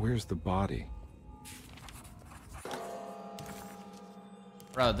 Where's the body?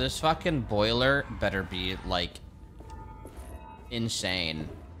 Bro, this fucking boiler better be, like, insane.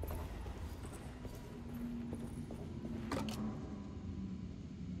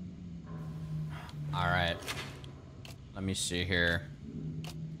 Alright. Let me see here.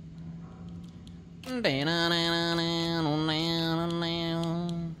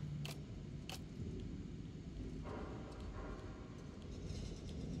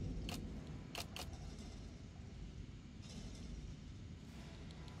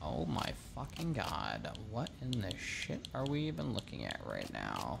 Oh my fucking god. What in the shit are we even looking at right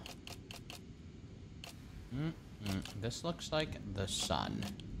now? This looks like the sun.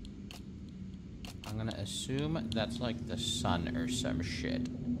 I'm gonna assume that's like the sun or some shit.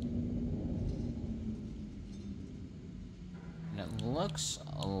 And it looks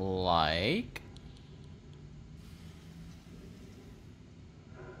like...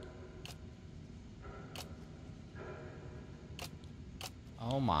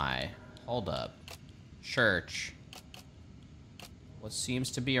 Oh my. Hold up. Church. What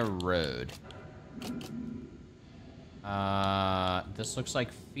seems to be a road. This looks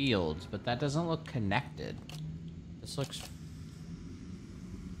like fields, but that doesn't look connected. This looks...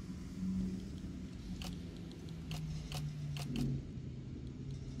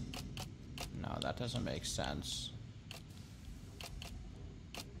 No, that doesn't make sense.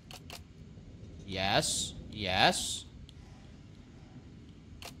 Yes. Yes.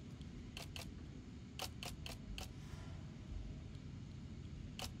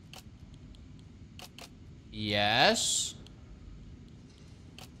 Yes.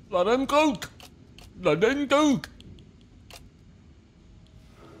 Let him cook. Let him cook.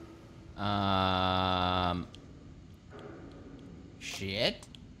 Shit.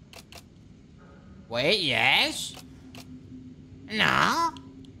 Wait, yes? No?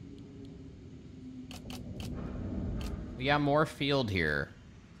 We got more field here.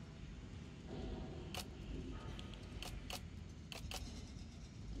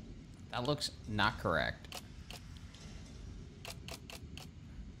 That looks not correct.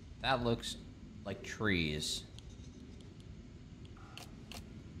 That looks like trees.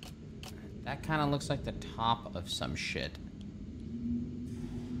 That kind of looks like the top of some shit.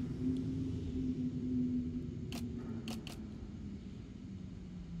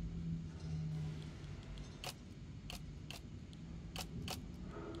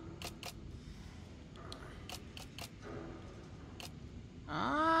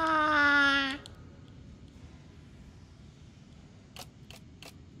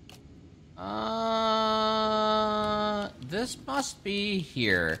 This must be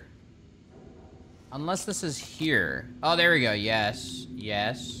here. Unless this is here. Oh, there we go. Yes.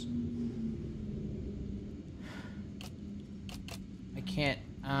 Yes. I can't...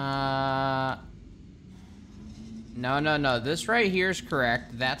 No. This right here is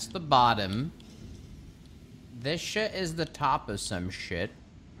correct. That's the bottom. This shit is the top of some shit.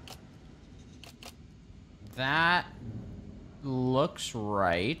 That looks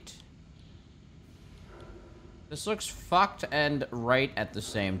right. This looks fucked and right at the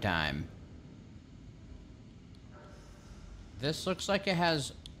same time. This looks like it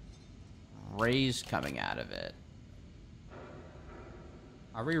has rays coming out of it.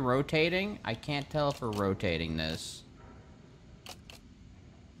 Are we rotating? I can't tell if we're rotating this.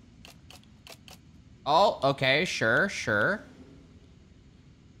 Oh, okay, sure.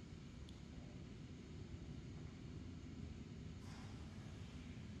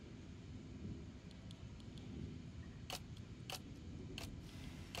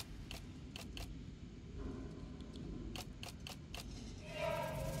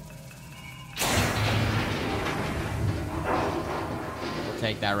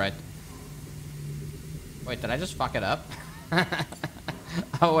 Take that right. Wait, did I just fuck it up?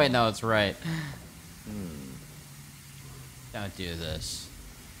 Oh wait, no, it's right. Don't do this.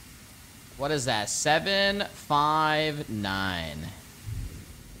 What is that? 759.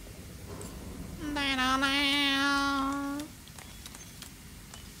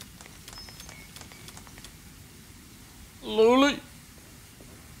 Luli.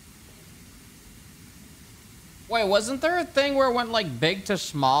 Wait, wasn't there a thing where it went like big to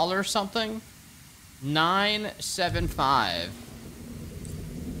small or something? 975.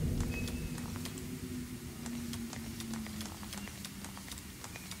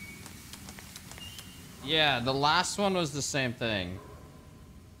 Yeah, the last one was the same thing.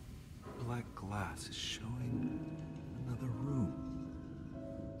 Black glass is showing another room.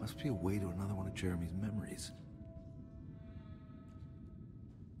 Must be a way to another one of Jeremy's memories.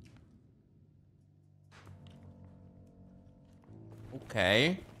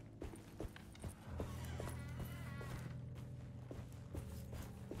 Okay.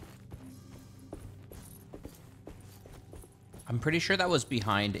 I'm pretty sure that was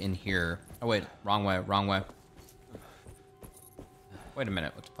behind in here. Oh, wait. Wrong way. Wrong way. Wait a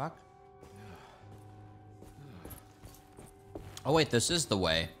minute. What the fuck? Oh, wait. This is the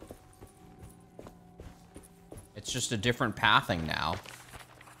way. It's just a different pathing now.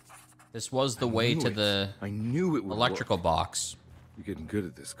 This was the way to the electrical box. You're getting good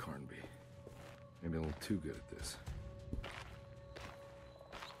at this, Carnby. Maybe a little too good at this.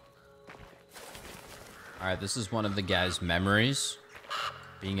 Alright, this is one of the guy's memories.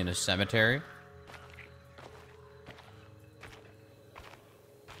 Being in a cemetery.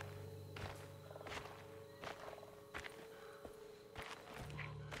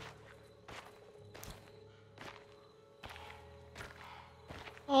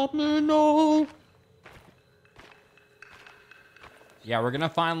 No. Yeah, we're gonna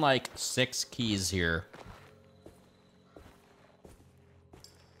find like 6 keys here.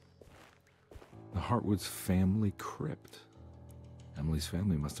 The Hartwood's family crypt. Emily's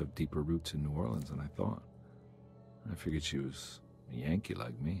family must have deeper roots in New Orleans than I thought. I figured she was a Yankee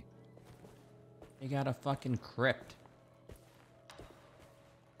like me. You got a fucking crypt.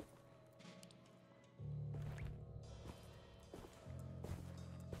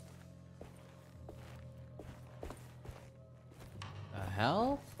 The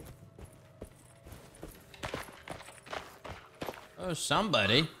hell? Oh,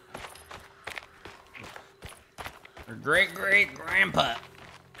 somebody. Her great-great-grandpa.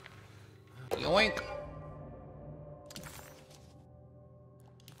 Yoink.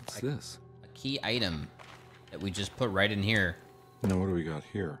 What's this? A key item that we just put right in here. Now, what do we got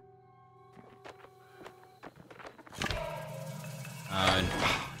here?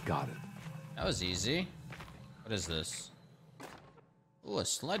 Got it. That was easy. What is this? Ooh, a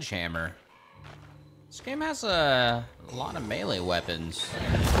sledgehammer. This game has a lot of melee weapons. Come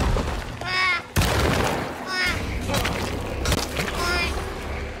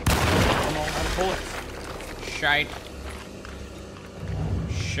on, I'm bullets. Shite.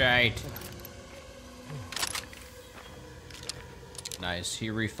 Shite. Nice, he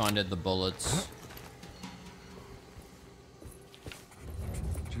refunded the bullets.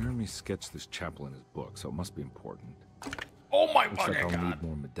 Jeremy sketched this chapel in his book, so it must be important. Oh my Looks like fucking I'll god. need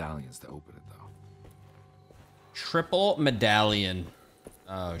more medallions to open it, though. Triple medallion.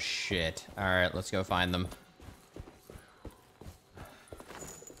 Oh, shit. Alright, let's go find them.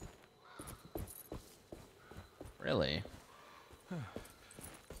 Really?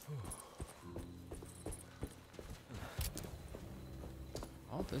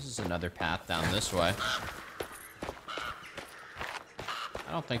 Oh, this is another path down this way.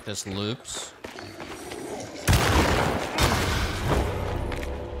 I don't think this loops.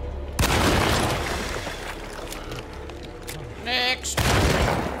 Next!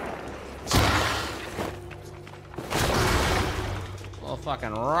 Little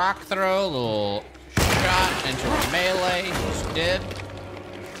fucking rock throw, little shot into a melee. He's dead.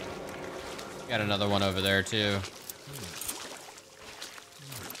 Got another one over there, too.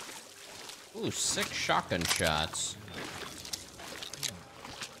 Ooh, 6 shotgun shots.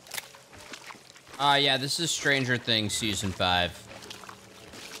 Yeah, this is Stranger Things Season 5.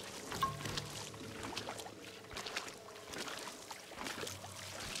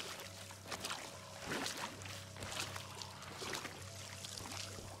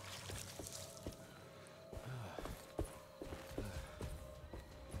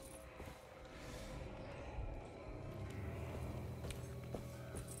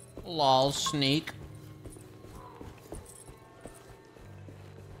 Lol, sneak.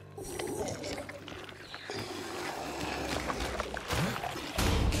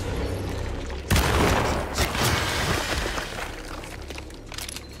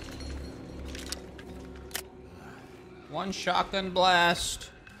 One shotgun blast.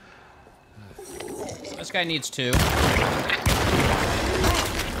 This guy needs 2.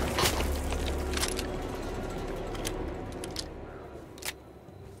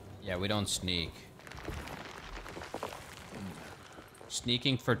 Yeah, we don't sneak.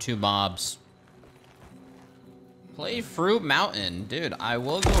 Sneaking for 2 mobs. Play Fruit Mountain. Dude, I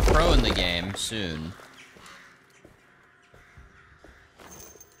will go pro in the game soon.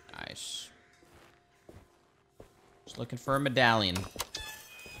 Nice. Just looking for a medallion.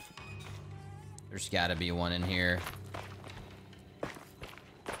 There's gotta be one in here.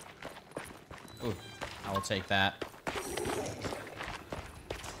 Ooh, I will take that.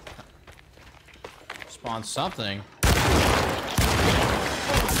 Spawn something.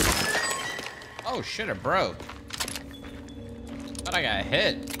 Oh shit, it broke. Thought I got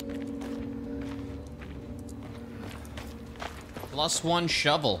hit. +1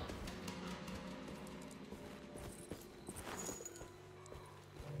 shovel.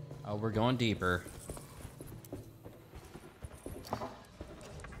 Oh, we're going deeper.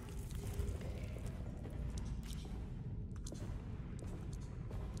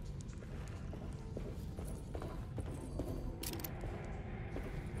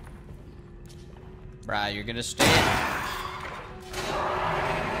 Bruh, you're gonna stay.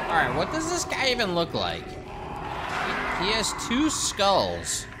 Alright, what does this guy even look like? He has 2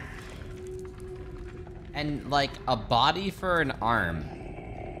 skulls. And, like, a body for an arm.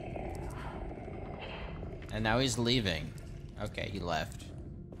 And now he's leaving. Okay, he left.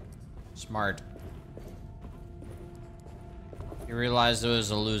 Smart. He realized it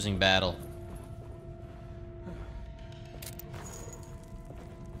was a losing battle.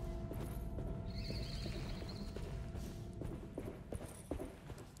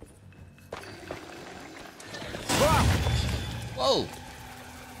 Whoa!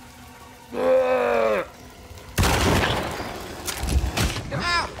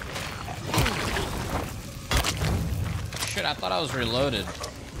 Ow! Shit, I thought I was reloaded.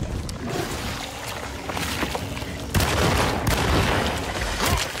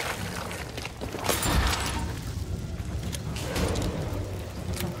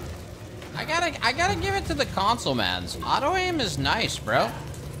 I gotta give it to the console mans. Auto aim is nice, bro.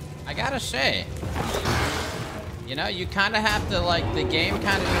 I gotta say. You know, you kind of have to, like, the game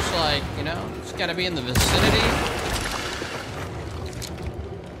kind of just, like, you know, just gotta be in the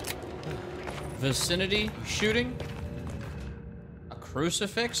vicinity shooting. A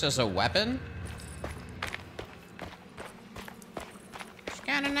crucifix as a weapon. It's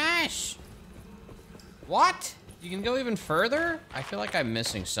kind of nice. What? You can go even further? I feel like I'm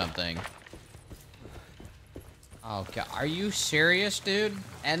missing something. Oh, God. Are you serious, dude?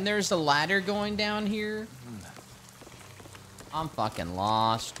 And there's a ladder going down here? I'm fucking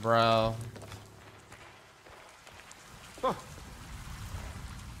lost, bro. Huh.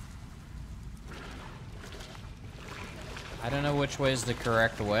 I don't know which way is the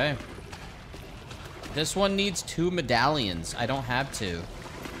correct way. This one needs 2 medallions. I don't have 2.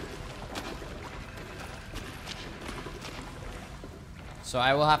 So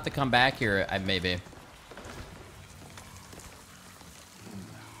I will have to come back here, maybe.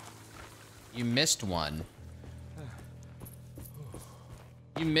 You missed one.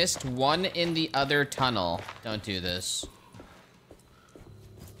 You missed one in the other tunnel. Don't do this.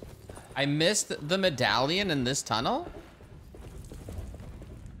 I missed the medallion in this tunnel?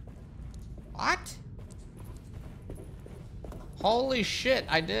 What? Holy shit,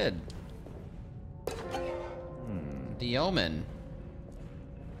 I did. The Omen.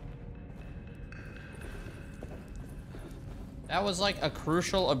 That was like a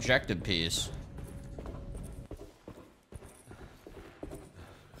crucial objective piece.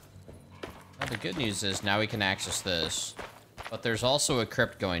 Well, the good news is now we can access this. But there's also a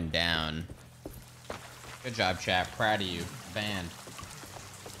crypt going down. Good job, chat. Proud of you. Banned.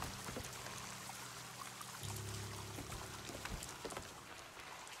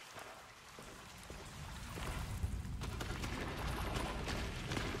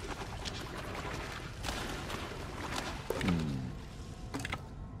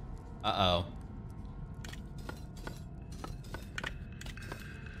 Uh-oh.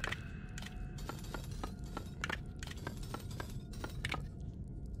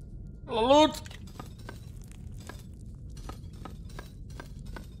 Loot!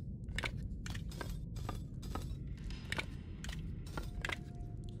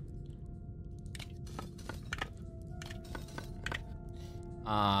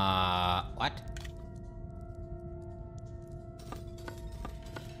 What?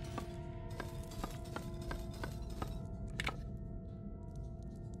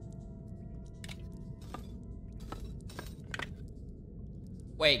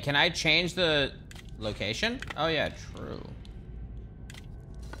 Wait, can I change the location? Oh yeah, true.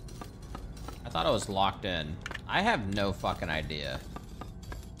 I thought I was locked in. I have no fucking idea.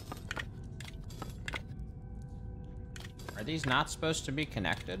 Are these not supposed to be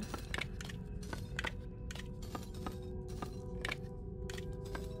connected?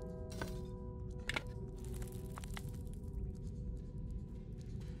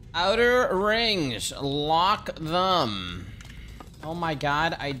 Outer rings, lock them. Oh my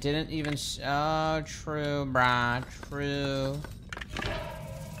god, I didn't even... Oh, true, brah. True.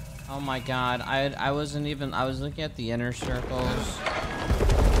 Oh my god, I wasn't even... I was looking at the inner circles.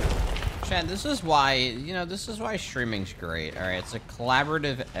 Chad, this is why... You know, this is why streaming's great, alright? It's a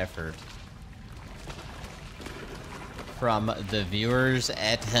collaborative effort. From the viewers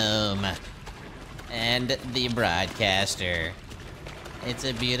at home. And the broadcaster. It's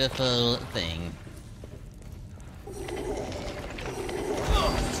a beautiful thing.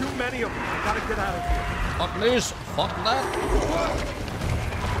 Too many of them. I gotta get out of here. Fuck this. Fuck that.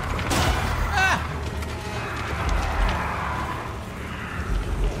 Ah!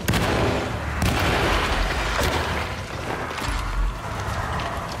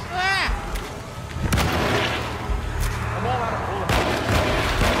 Ah! I'm all out of bullets.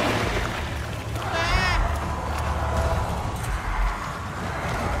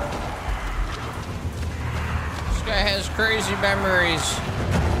 This guy has crazy memories.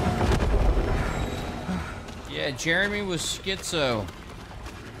 Yeah, Jeremy was schizo.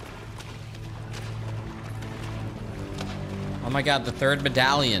 Oh my god, the 3rd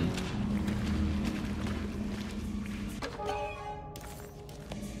Medallion.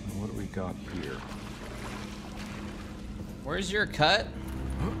 What do we got here? Where's your cut?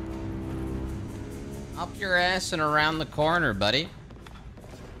 Up your ass and around the corner, buddy.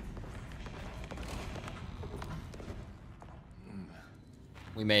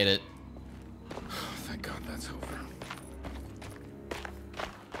 We made it. Thank God that's over.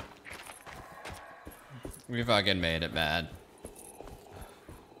 We fucking made it, man.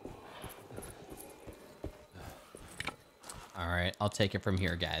 Alright, I'll take it from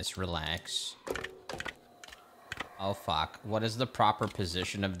here, guys. Relax. Oh, fuck. What is the proper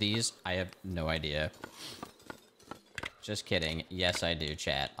position of these? I have no idea. Just kidding. Yes, I do,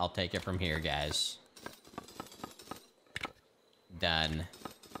 chat. I'll take it from here, guys. Done.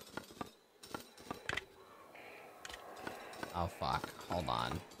 Oh, fuck. Hold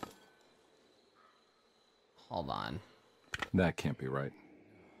on. Hold on. That can't be right.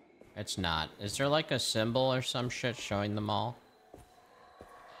 It's not. Is there like a symbol or some shit showing them all?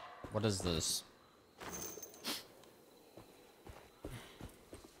 What is this?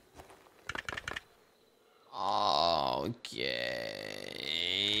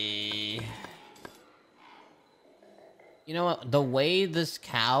 Okay. You know what? The way this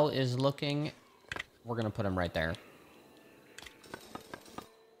cow is looking, we're gonna put him right there.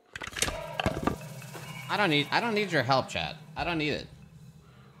 I don't need your help, chat. I don't need it.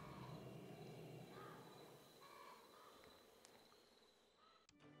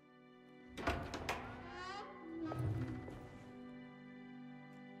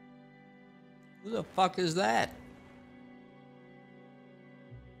 Who the fuck is that?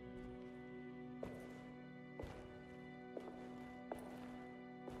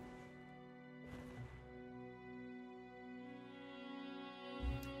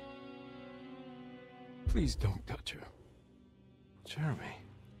 Please don't touch her. Jeremy.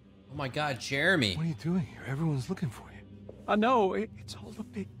 Oh my god, Jeremy. What are you doing here? Everyone's looking for you. I know, it's all a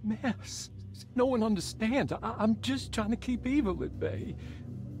big mess. No one understands. I'm just trying to keep evil at bay.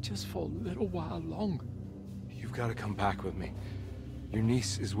 Just for a little while longer. You've got to come back with me. Your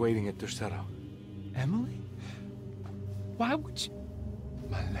niece is waiting at Tercero. Emily? Why would you...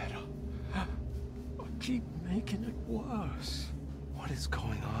 My letter. I keep making it worse. What is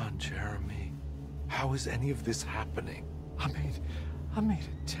going on, Jeremy? How is any of this happening? I made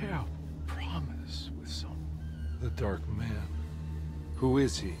a terrible promise with some... The Dark Man. Who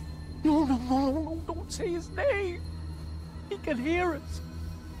is he? No, don't say his name. He can hear us.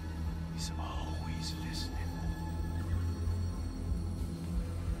 He's always listening.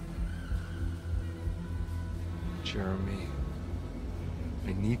 Jeremy,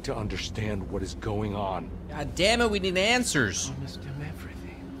 I need to understand what is going on. God damn it, we need answers. I promised him everything.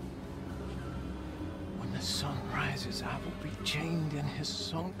 When the sun rises, I will be chained in his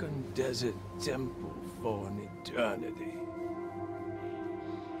sunken desert temple for an eternity.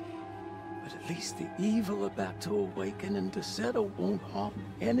 But at least the evil about to awaken in Tercero won't harm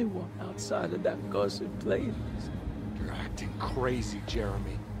anyone outside of that cursed place. You're acting crazy,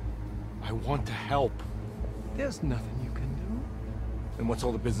 Jeremy. I want to help. There's nothing you can do. Then what's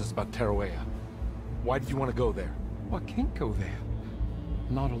all the business about Teruea? Why did you want to go there? Well, I can't go there.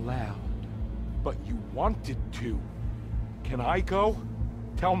 Not allowed. But you wanted to. Can I go?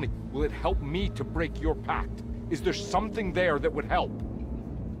 Tell me, will it help me to break your pact? Is there something there that would help?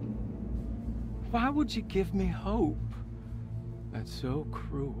 Why would you give me hope? That's so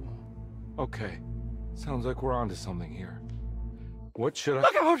cruel. Okay. Sounds like we're onto something here. What should I...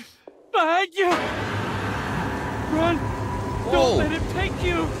 Look out! Behind you! Run! Don't let him take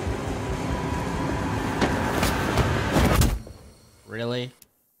you! Really?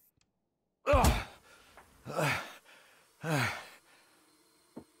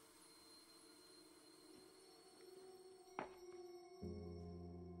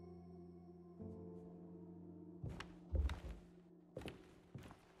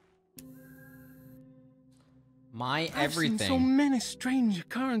 My everything. I've seen so many strange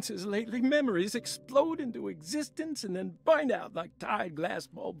occurrences lately. Memories explode into existence and then burn out like tired glass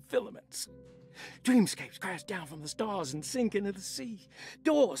bulb filaments. Dreamscapes crash down from the stars and sink into the sea.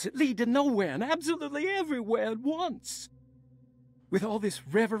 Doors that lead to nowhere and absolutely everywhere at once. With all this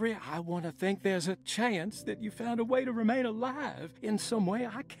reverie, I want to think there's a chance that you found a way to remain alive in some way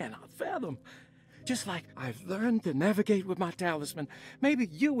I cannot fathom. Just like I've learned to navigate with my talisman. Maybe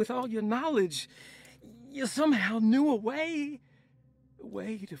you, with all your knowledge, you somehow knew a way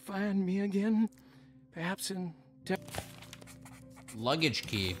to find me again. Perhaps in... Luggage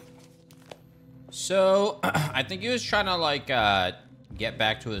key. So, I think he was trying to, like, get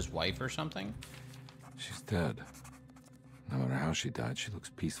back to his wife or something. She's dead. No matter how she died, she looks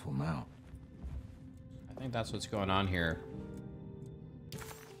peaceful now. I think that's what's going on here.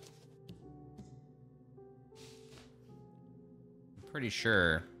 I'm pretty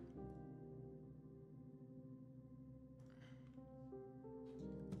sure.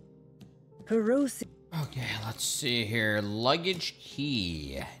 Perusi. Okay, let's see here. Luggage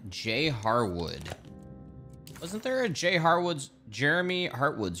key. Jay Harwood. Wasn't there a Jeremy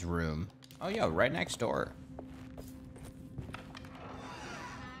Hartwood's room? Oh yeah, right next door.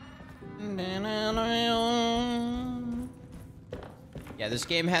 Yeah, this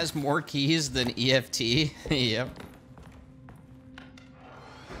game has more keys than EFT. Yep.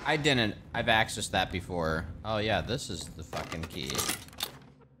 I didn't. I've accessed that before. Oh yeah, this is the fucking key.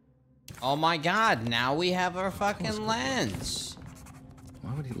 Oh my god, now we have our fucking lens.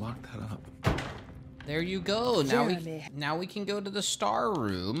 Why would he lock that up? There you go. Now we can go to the star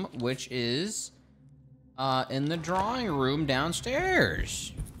room, which is in the drawing room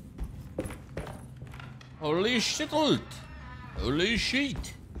downstairs. Holy shit. Holy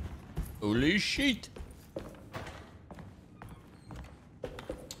shit. Holy shit.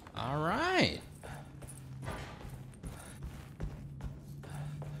 All right.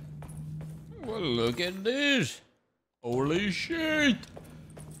 Well, look at this. Holy shit.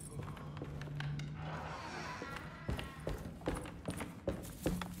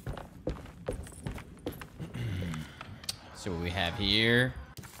 See what we have here.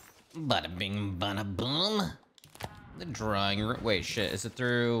 Bada bing, bada boom. The drawing room. Wait, shit. Is it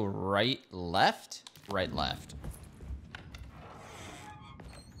through right, left? Right, left.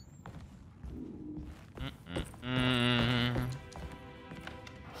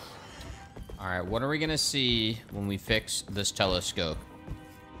 Alright, what are we gonna see when we fix this telescope?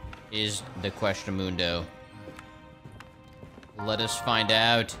 Is the question mundo. Let us find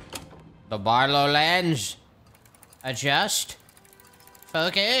out. The Barlow lens. Adjust.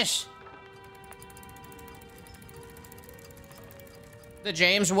 Focus. The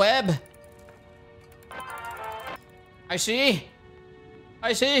James Webb. I see.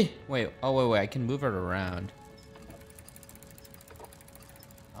 I see. Wait. Oh, wait. I can move it around.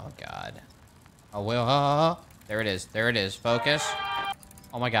 Oh, God. Oh, wait. There it is. There it is. Focus.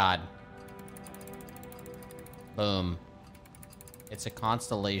 Oh, my God. Boom. It's a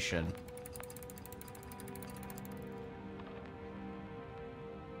constellation.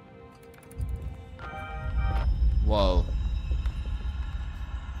 Whoa.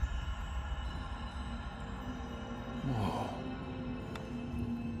 Whoa.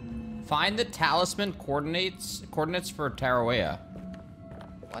 Find the talisman coordinates for Tarawea.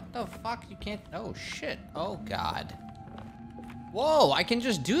 What the fuck? You can't... Oh, shit. Oh, God. Whoa, I can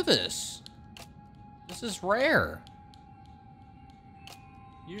just do this. This is rare.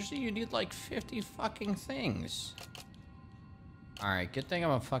 Usually you need like 50 fucking things. Alright, good thing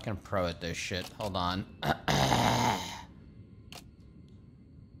I'm a fucking pro at this shit. Hold on.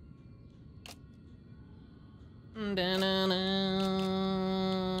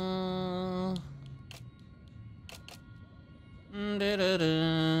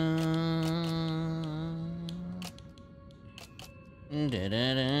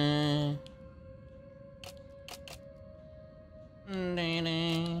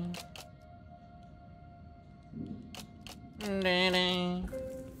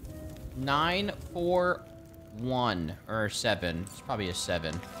 Nine, 4, 1 or 7. It's probably a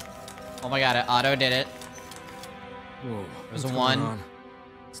 7. Oh my god, it auto did it. Whoa. It was a what's 1. going on?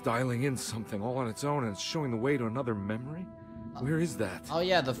 It's dialing in something all on its own and it's showing the way to another memory? Where is that? Oh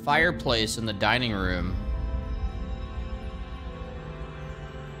yeah, the fireplace in the dining room.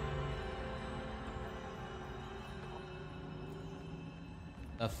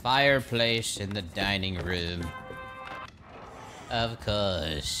 The fireplace in the dining room. Of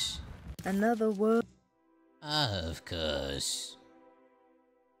course. Another word. Of course.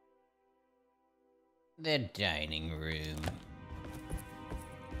 The dining room.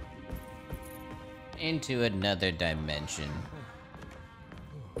 Into another dimension.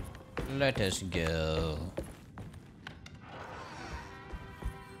 Let us go.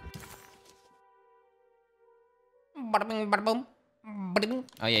 Bada bing, bada boom. Bada bing.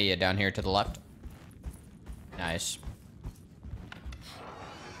 Oh yeah, down here to the left. Nice.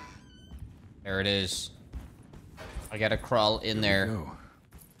 There it is. I gotta crawl in there. Go.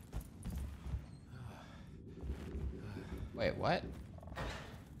 Wait, what?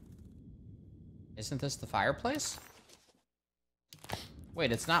 Isn't this the fireplace?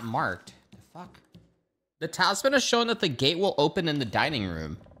 Wait, it's not marked. The fuck? The talisman has shown that the gate will open in the dining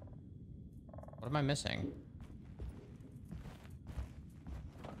room. What am I missing?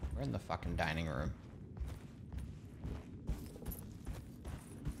 We're in the fucking dining room.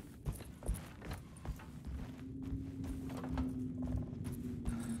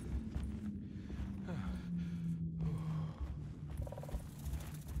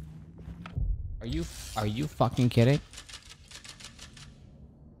 Are you fucking kidding?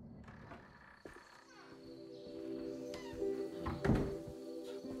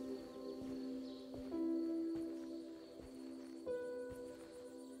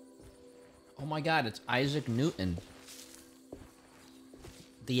 Oh my god, it's Isaac Newton.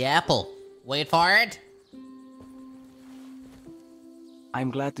 The apple. Wait for it. I'm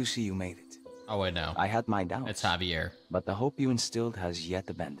glad to see you made it. Oh wait, no. I had my doubts. It's Javier. But the hope you instilled has yet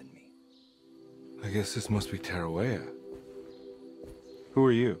abandoned me. I guess this must be Tarawea. Who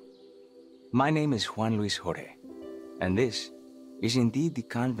are you? My name is Juan Luis Jorge, and this is indeed the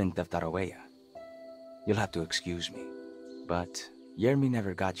convent of Tarawea. You'll have to excuse me, but Yermi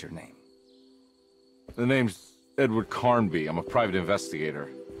never got your name. The name's Edward Carnby. I'm a private investigator.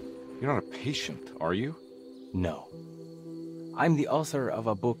 You're not a patient, are you? No. I'm the author of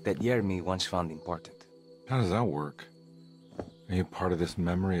a book that Yermi once found important. How does that work? Are you part of this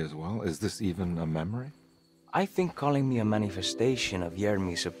memory as well? Is this even a memory? I think calling me a manifestation of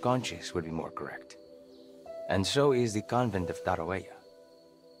Yermi's subconscious would be more correct. And so is the convent of Tarawea.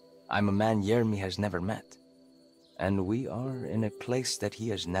 I'm a man Yermi has never met. And we are in a place that he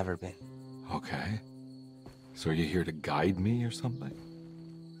has never been. Okay. So are you here to guide me or something?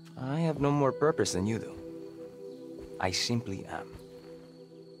 I have no more purpose than you do. I simply am.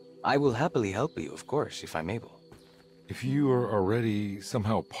 I will happily help you, of course, if I'm able. If you are already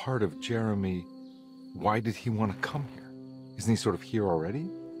somehow part of Jeremy, why did he want to come here? Isn't he sort of here already?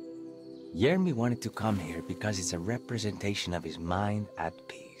 Yermi wanted to come here because it's a representation of his mind at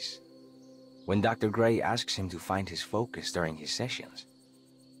peace. When Dr. Gray asks him to find his focus during his sessions,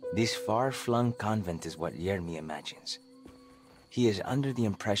 this far-flung convent is what Yermi imagines. He is under the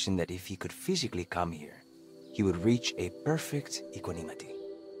impression that if he could physically come here, he would reach a perfect equanimity.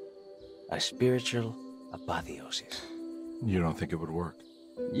 A spiritual apotheosis. You don't think it would work?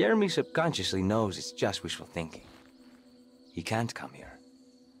 Yermi subconsciously knows it's just wishful thinking. He can't come here.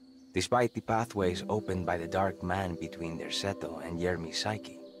 Despite the pathways opened by the dark man between their Seto and Yermi's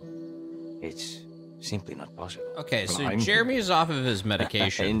psyche, it's simply not possible. Okay, so Jeremy's off of his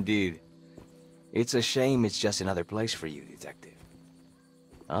medication. Indeed. It's a shame it's just another place for you, Detective.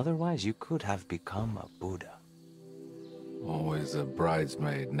 Otherwise, you could have become a Buddha. Always a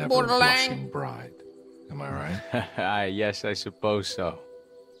bridesmaid, never a blushing bride. Am I right? Yes, I suppose so.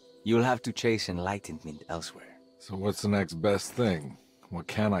 You'll have to chase enlightenment elsewhere. So what's the next best thing? What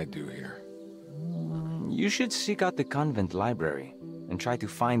can I do here? You should seek out the convent library and try to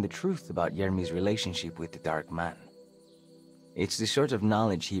find the truth about Yermi's relationship with the Dark Man. It's the sort of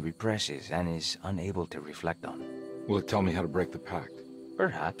knowledge he represses and is unable to reflect on. Will it tell me how to break the pact?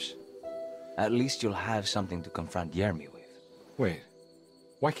 Perhaps. At least you'll have something to confront Yermi with. Wait,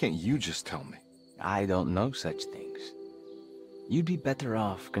 why can't you just tell me? I don't know such things. You'd be better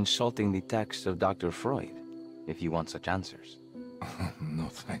off consulting the text of Dr. Freud, if you want such answers. No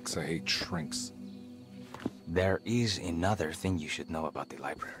thanks, I hate shrinks. There is another thing you should know about the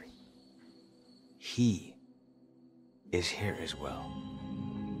library. He is here as well.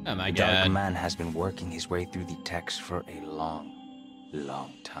 Oh my the god. Dark Man has been working his way through the text for a long,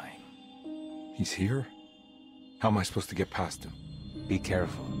 long time. He's here? How am I supposed to get past him? Be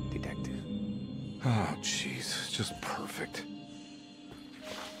careful, Detective. Oh, jeez. Just perfect.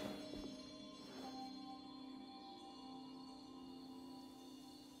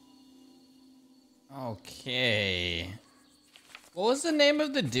 Okay. What was the name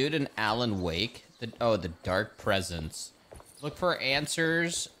of the dude in Alan Wake? The Dark Presence. Look for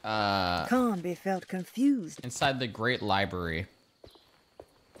answers. Conby felt confused. Inside the Great Library.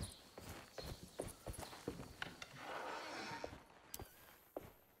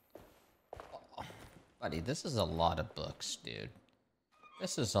 Oh, buddy, this is a lot of books, dude.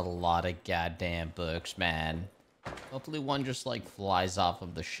 This is a lot of goddamn books, man. Hopefully one just, like, flies off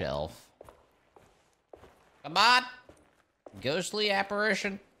of the shelf. Come on! Ghostly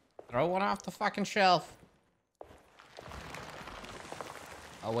apparition. Throw one off the fucking shelf.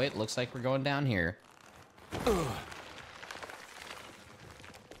 Oh, wait, looks like we're going down here. Ugh. Well,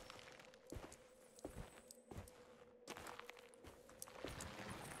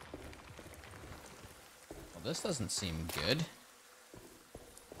 this doesn't seem good.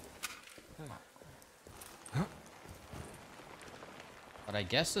 But I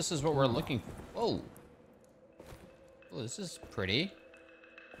guess this is what we're looking for. Whoa. Oh, this is pretty.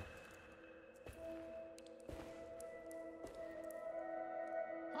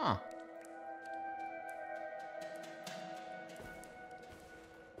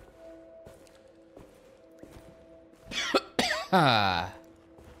 Huh.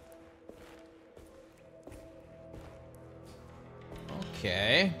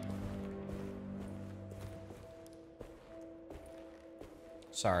 Okay.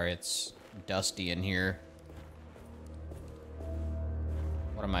 Sorry, it's dusty in here.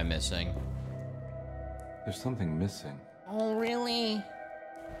 What am I missing? There's something missing. Oh, really?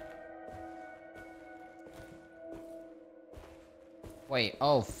 Wait,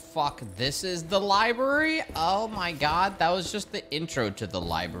 oh fuck, this is the library? Oh my god, that was just the intro to the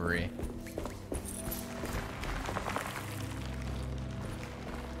library.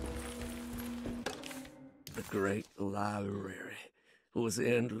 The Great Library was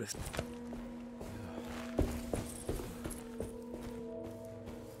endless.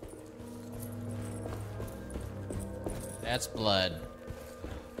 That's blood.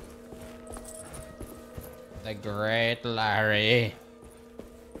 The Great Larry.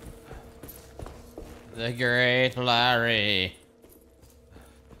 The Great Larry.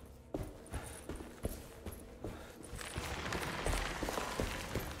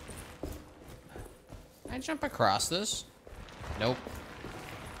 Can I jump across this? Nope.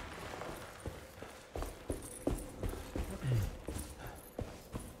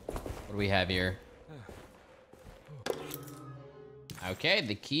 What do we have here? Okay,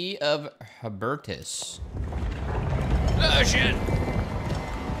 the key of Hubertus. Oh shit!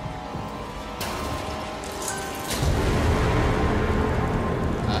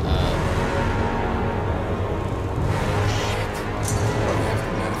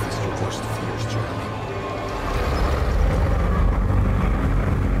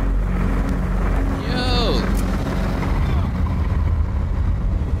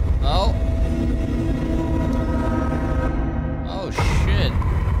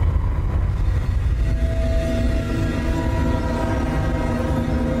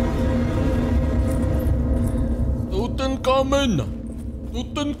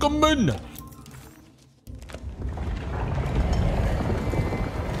 Tutankhamun.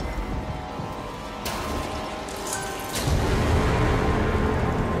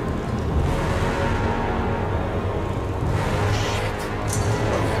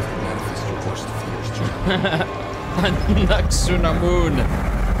 Naxunamun.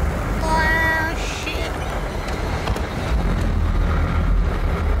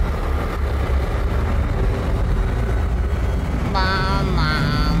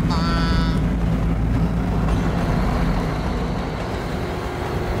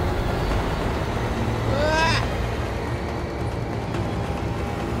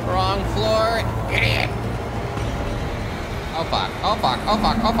 Wrong floor, idiot. Oh fuck, oh fuck, oh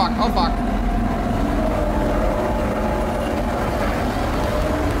fuck, oh fuck, oh fuck.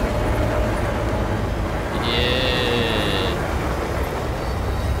 Yeah.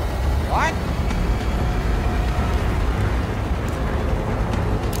 What?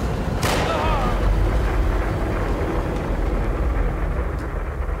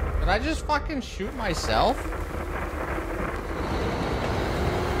 Did I just fucking shoot myself?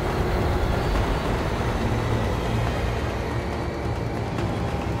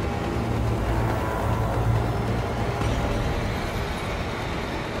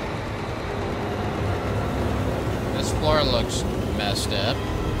 This floor looks messed up.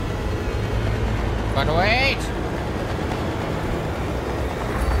 But wait!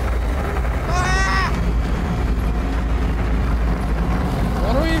 Ah!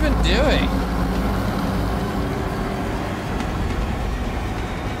 What are we even doing?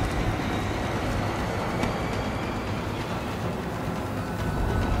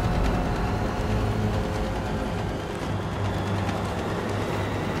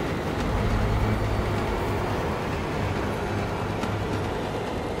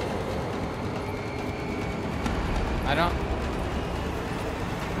 I don't...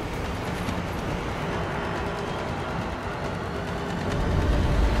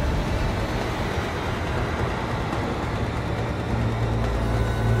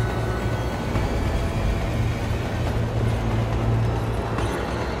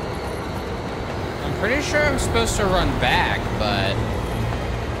 I'm pretty sure I'm supposed to run back, but...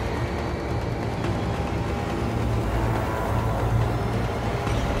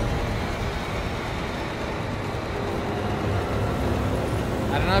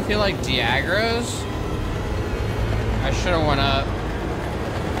 I don't know if you like Diagros. I should have went up.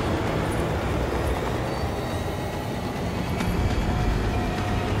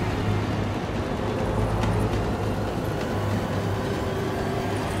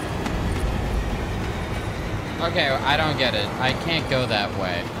 Okay, I don't get it. I can't go that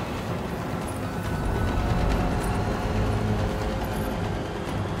way.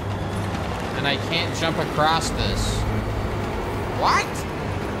 And I can't jump across this. What?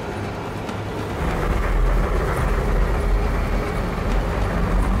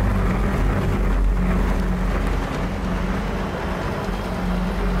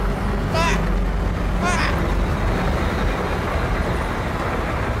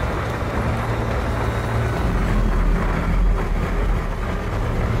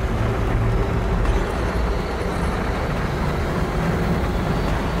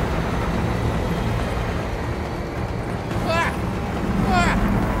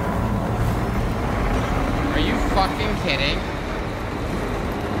 Kidding.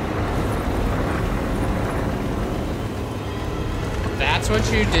 That's what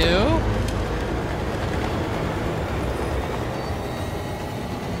you do?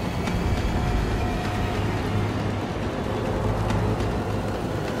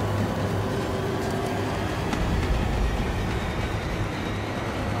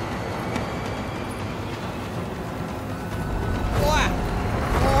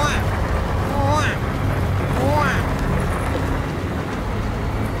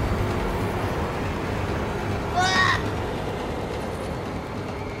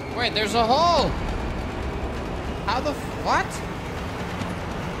 Wait, there's a hole! How the what?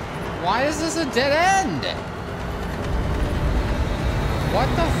 Why is this a dead end? What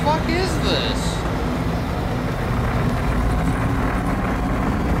the fuck is this?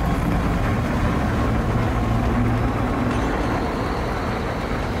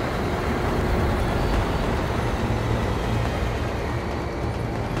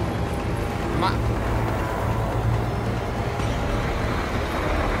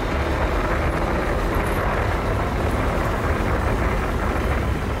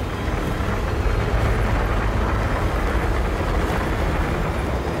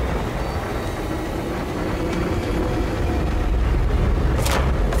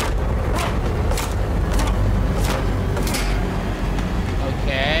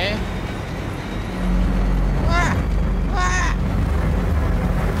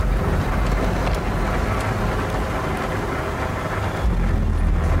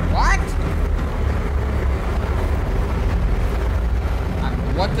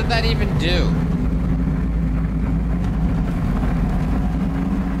 What did that even do?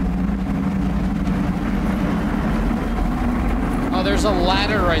 Oh, there's a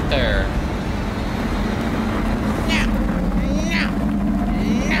ladder right there.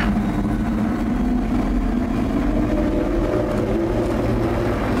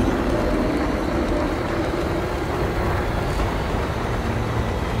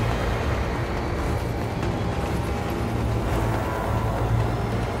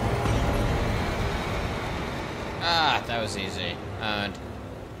 Ah, that was easy. And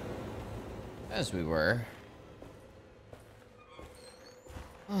as we were.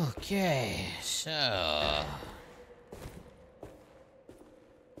 Okay, so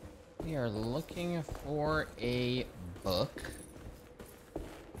we are looking for a book.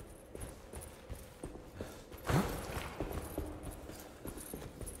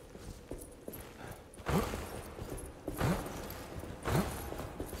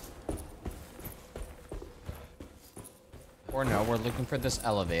 Or no, we're looking for this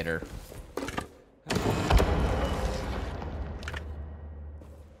elevator.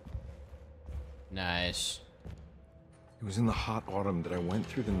 Nice. It was in the hot autumn that I went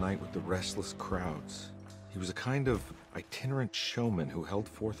through the night with the restless crowds. He was a kind of itinerant showman who held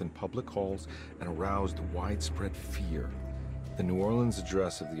forth in public halls and aroused widespread fear. The New Orleans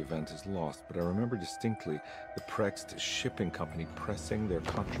address of the event is lost, but I remember distinctly the Prext Shipping Company pressing their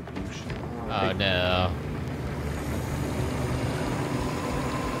contribution. Oh no.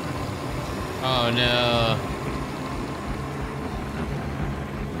 Oh no.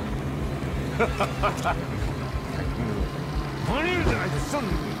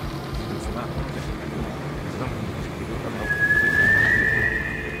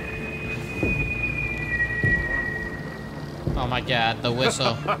 Oh my god, the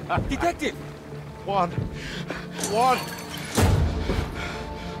whistle. Detective! Juan!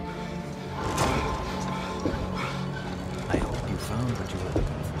 I hope you found what you were looking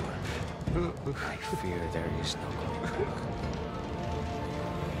for. I fear there is no going back.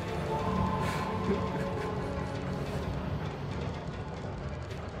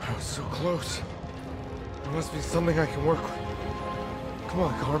 I was so close. There must be something I can work with. Come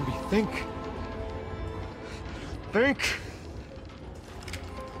on, Carnby, think. Think!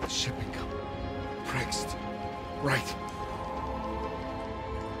 The shipping company. Prext. Right.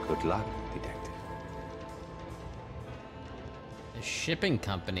 Good luck, detective. The shipping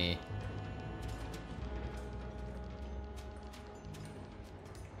company.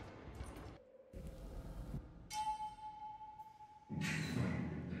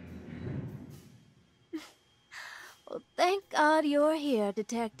 Well, thank God you're here,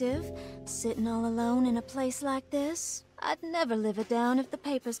 Detective. Sitting all alone in a place like this. I'd never live it down if the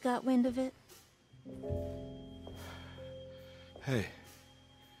papers got wind of it. Hey.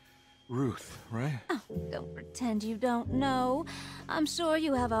 Ruth, right? Oh, don't pretend you don't know. I'm sure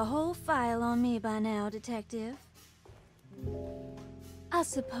you have a whole file on me by now, Detective. I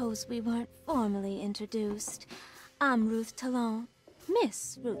suppose we weren't formally introduced. I'm Ruth Talon.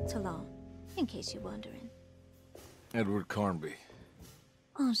 Miss Ruth Talon, in case you're wondering. Edward Carnby.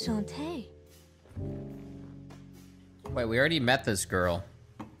 Enchanté. Wait, we already met this girl.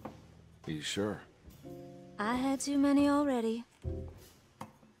 Are you sure? I had too many already.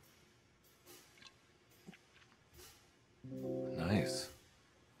 Nice.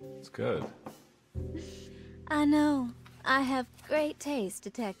 It's good. I know. I have great taste,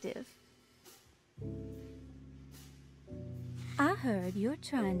 Detective. I heard you're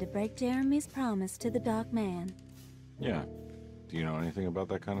trying to break Jeremy's promise to the Dark Man. Yeah. Do you know anything about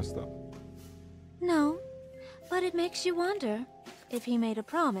that kind of stuff? No, but it makes you wonder. If he made a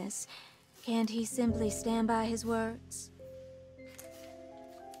promise, can't he simply stand by his words?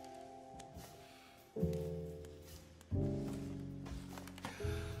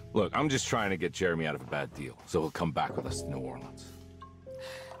 Look, I'm just trying to get Jeremy out of a bad deal, so he'll come back with us to New Orleans.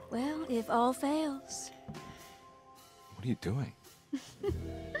 Well, if all fails. What are you doing?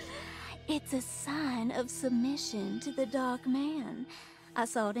 It's a sign of submission to the Dark Man. I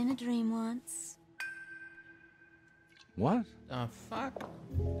saw it in a dream once. What? The fuck?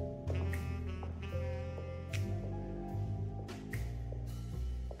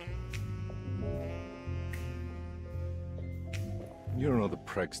 You don't know the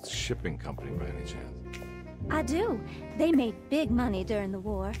Prext shipping company by any chance? I do. They made big money during the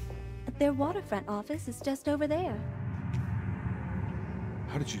war. Their waterfront office is just over there.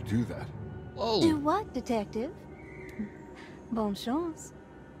 How did you do that? Whoa. Do what, Detective? Bonne chance.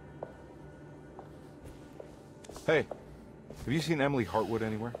 Hey, have you seen Emily Hartwood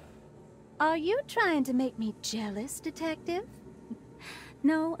anywhere? Are you trying to make me jealous, Detective?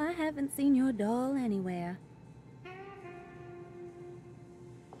 No, I haven't seen your doll anywhere.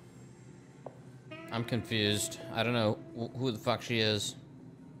 I'm confused. I don't know who the fuck she is.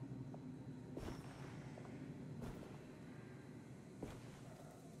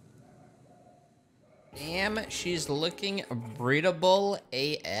 Damn, she's looking breedable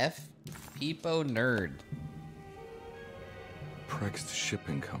AF. Peepo nerd. Prext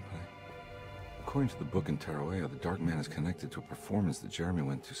Shipping Company. According to the book in Taroea, the Dark Man is connected to a performance that Jeremy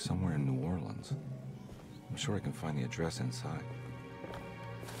went to somewhere in New Orleans. I'm sure I can find the address inside.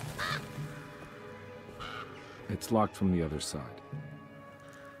 It's locked from the other side.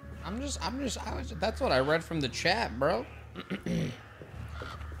 That's what I read from the chat, bro.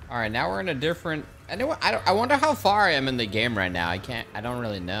 All right, now we're in a different. I wonder how far I am in the game right now. I don't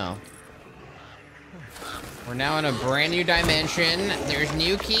really know. We're now in a brand new dimension. There's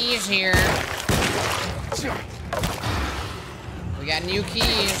new keys here. We got new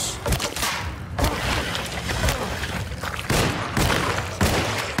keys.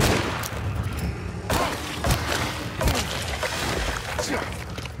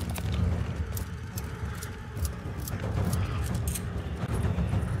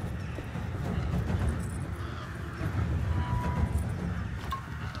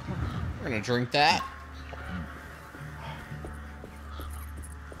 We're gonna drink that.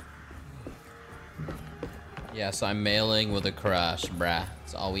 Yes, I'm mailing with a crush, bruh.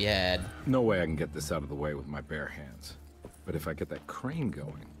 That's all we had. No way I can get this out of the way with my bare hands. But if I get that crane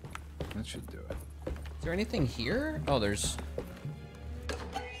going, that should do it. Is there anything here? Oh, there's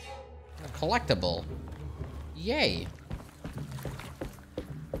a collectible. Yay.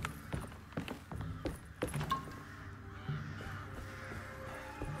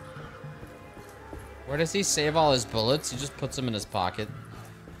 Where does he save all his bullets? He just puts them in his pocket.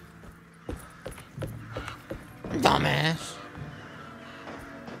 Dumbass.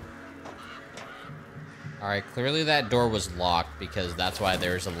 Alright, clearly that door was locked because that's why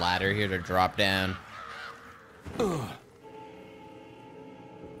there's a ladder here to drop down. Ugh.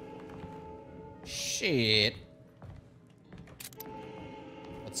 Shit.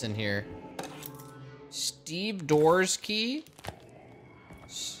 What's in here? Steve Doors key?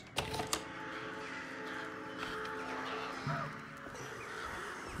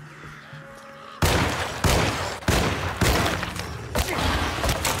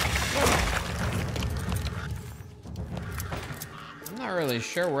 I'm not really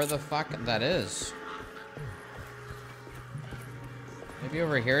sure where the fuck that is. Maybe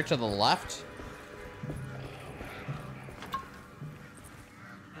over here to the left?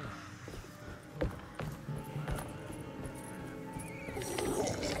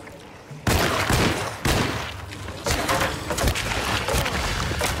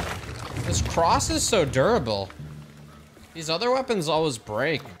 This cross is so durable. These other weapons always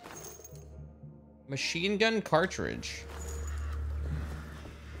break. Machine gun cartridge.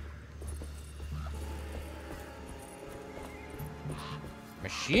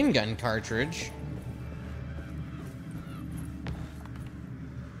 Machine gun cartridge?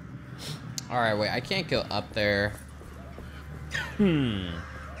 Alright, wait, I can't go up there.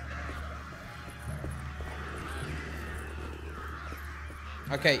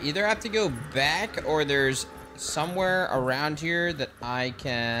 Okay, either I have to go back or there's somewhere around here that I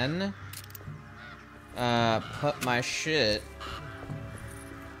can put my shit.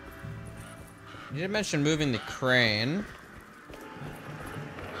 You did mention moving the crane.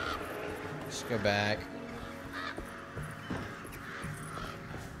 Let's go back.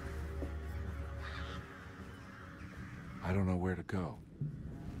 I don't know where to go.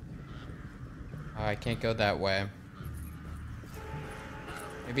 Oh, I can't go that way.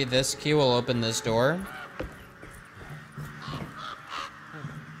 Maybe this key will open this door.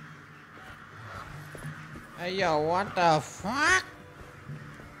 Hey, yo, what the fuck?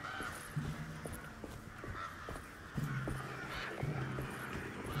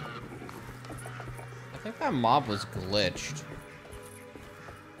 I think that mob was glitched.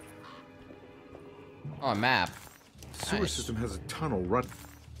 Oh, a map. The sewer Nice. system has a tunnel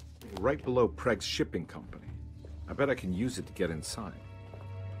right below Preg's shipping company. I bet I can use it to get inside.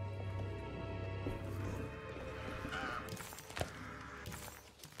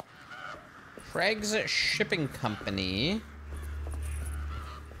 Craig's shipping company.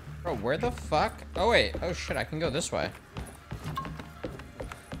 Bro, where the fuck? Oh, wait. Oh, shit. I can go this way.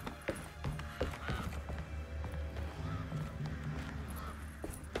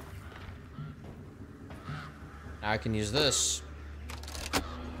 Now I can use this.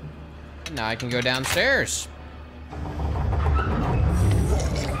 And now I can go downstairs.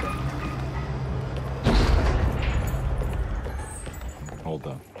 Hold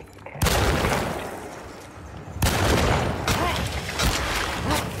on.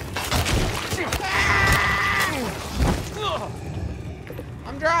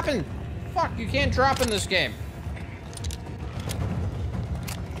 I'm dropping. Fuck, you can't drop in this game.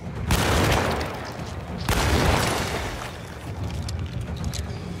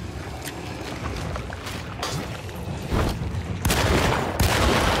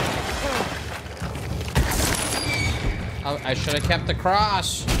 Oh, I should have kept the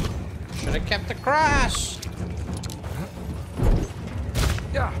cross. Should have kept the cross.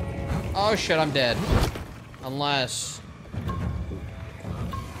 Yeah. Oh shit, I'm dead. Unless.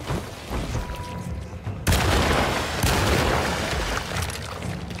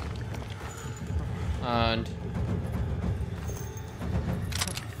 And.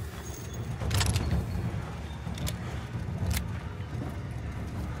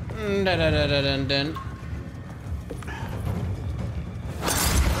 Dun, dun, dun, dun, dun, dun.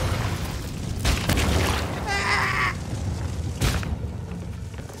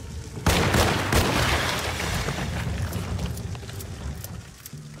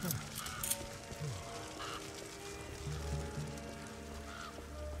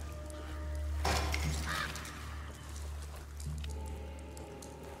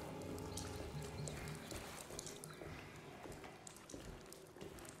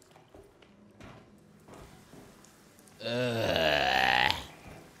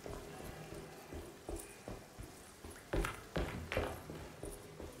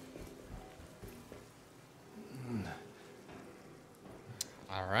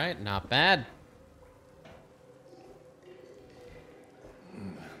 All right, not bad.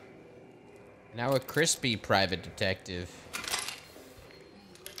 Now a crispy private detective.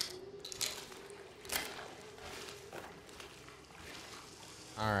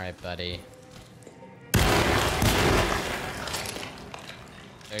 Alright, buddy.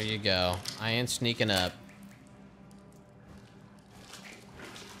 There you go. I ain't sneaking up.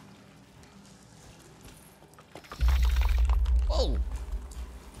 Whoa!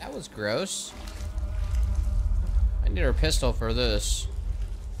 That was gross. I need her pistol for this.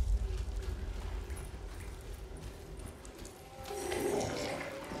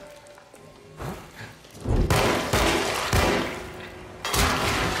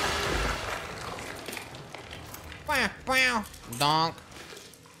 Wow, wow, donk.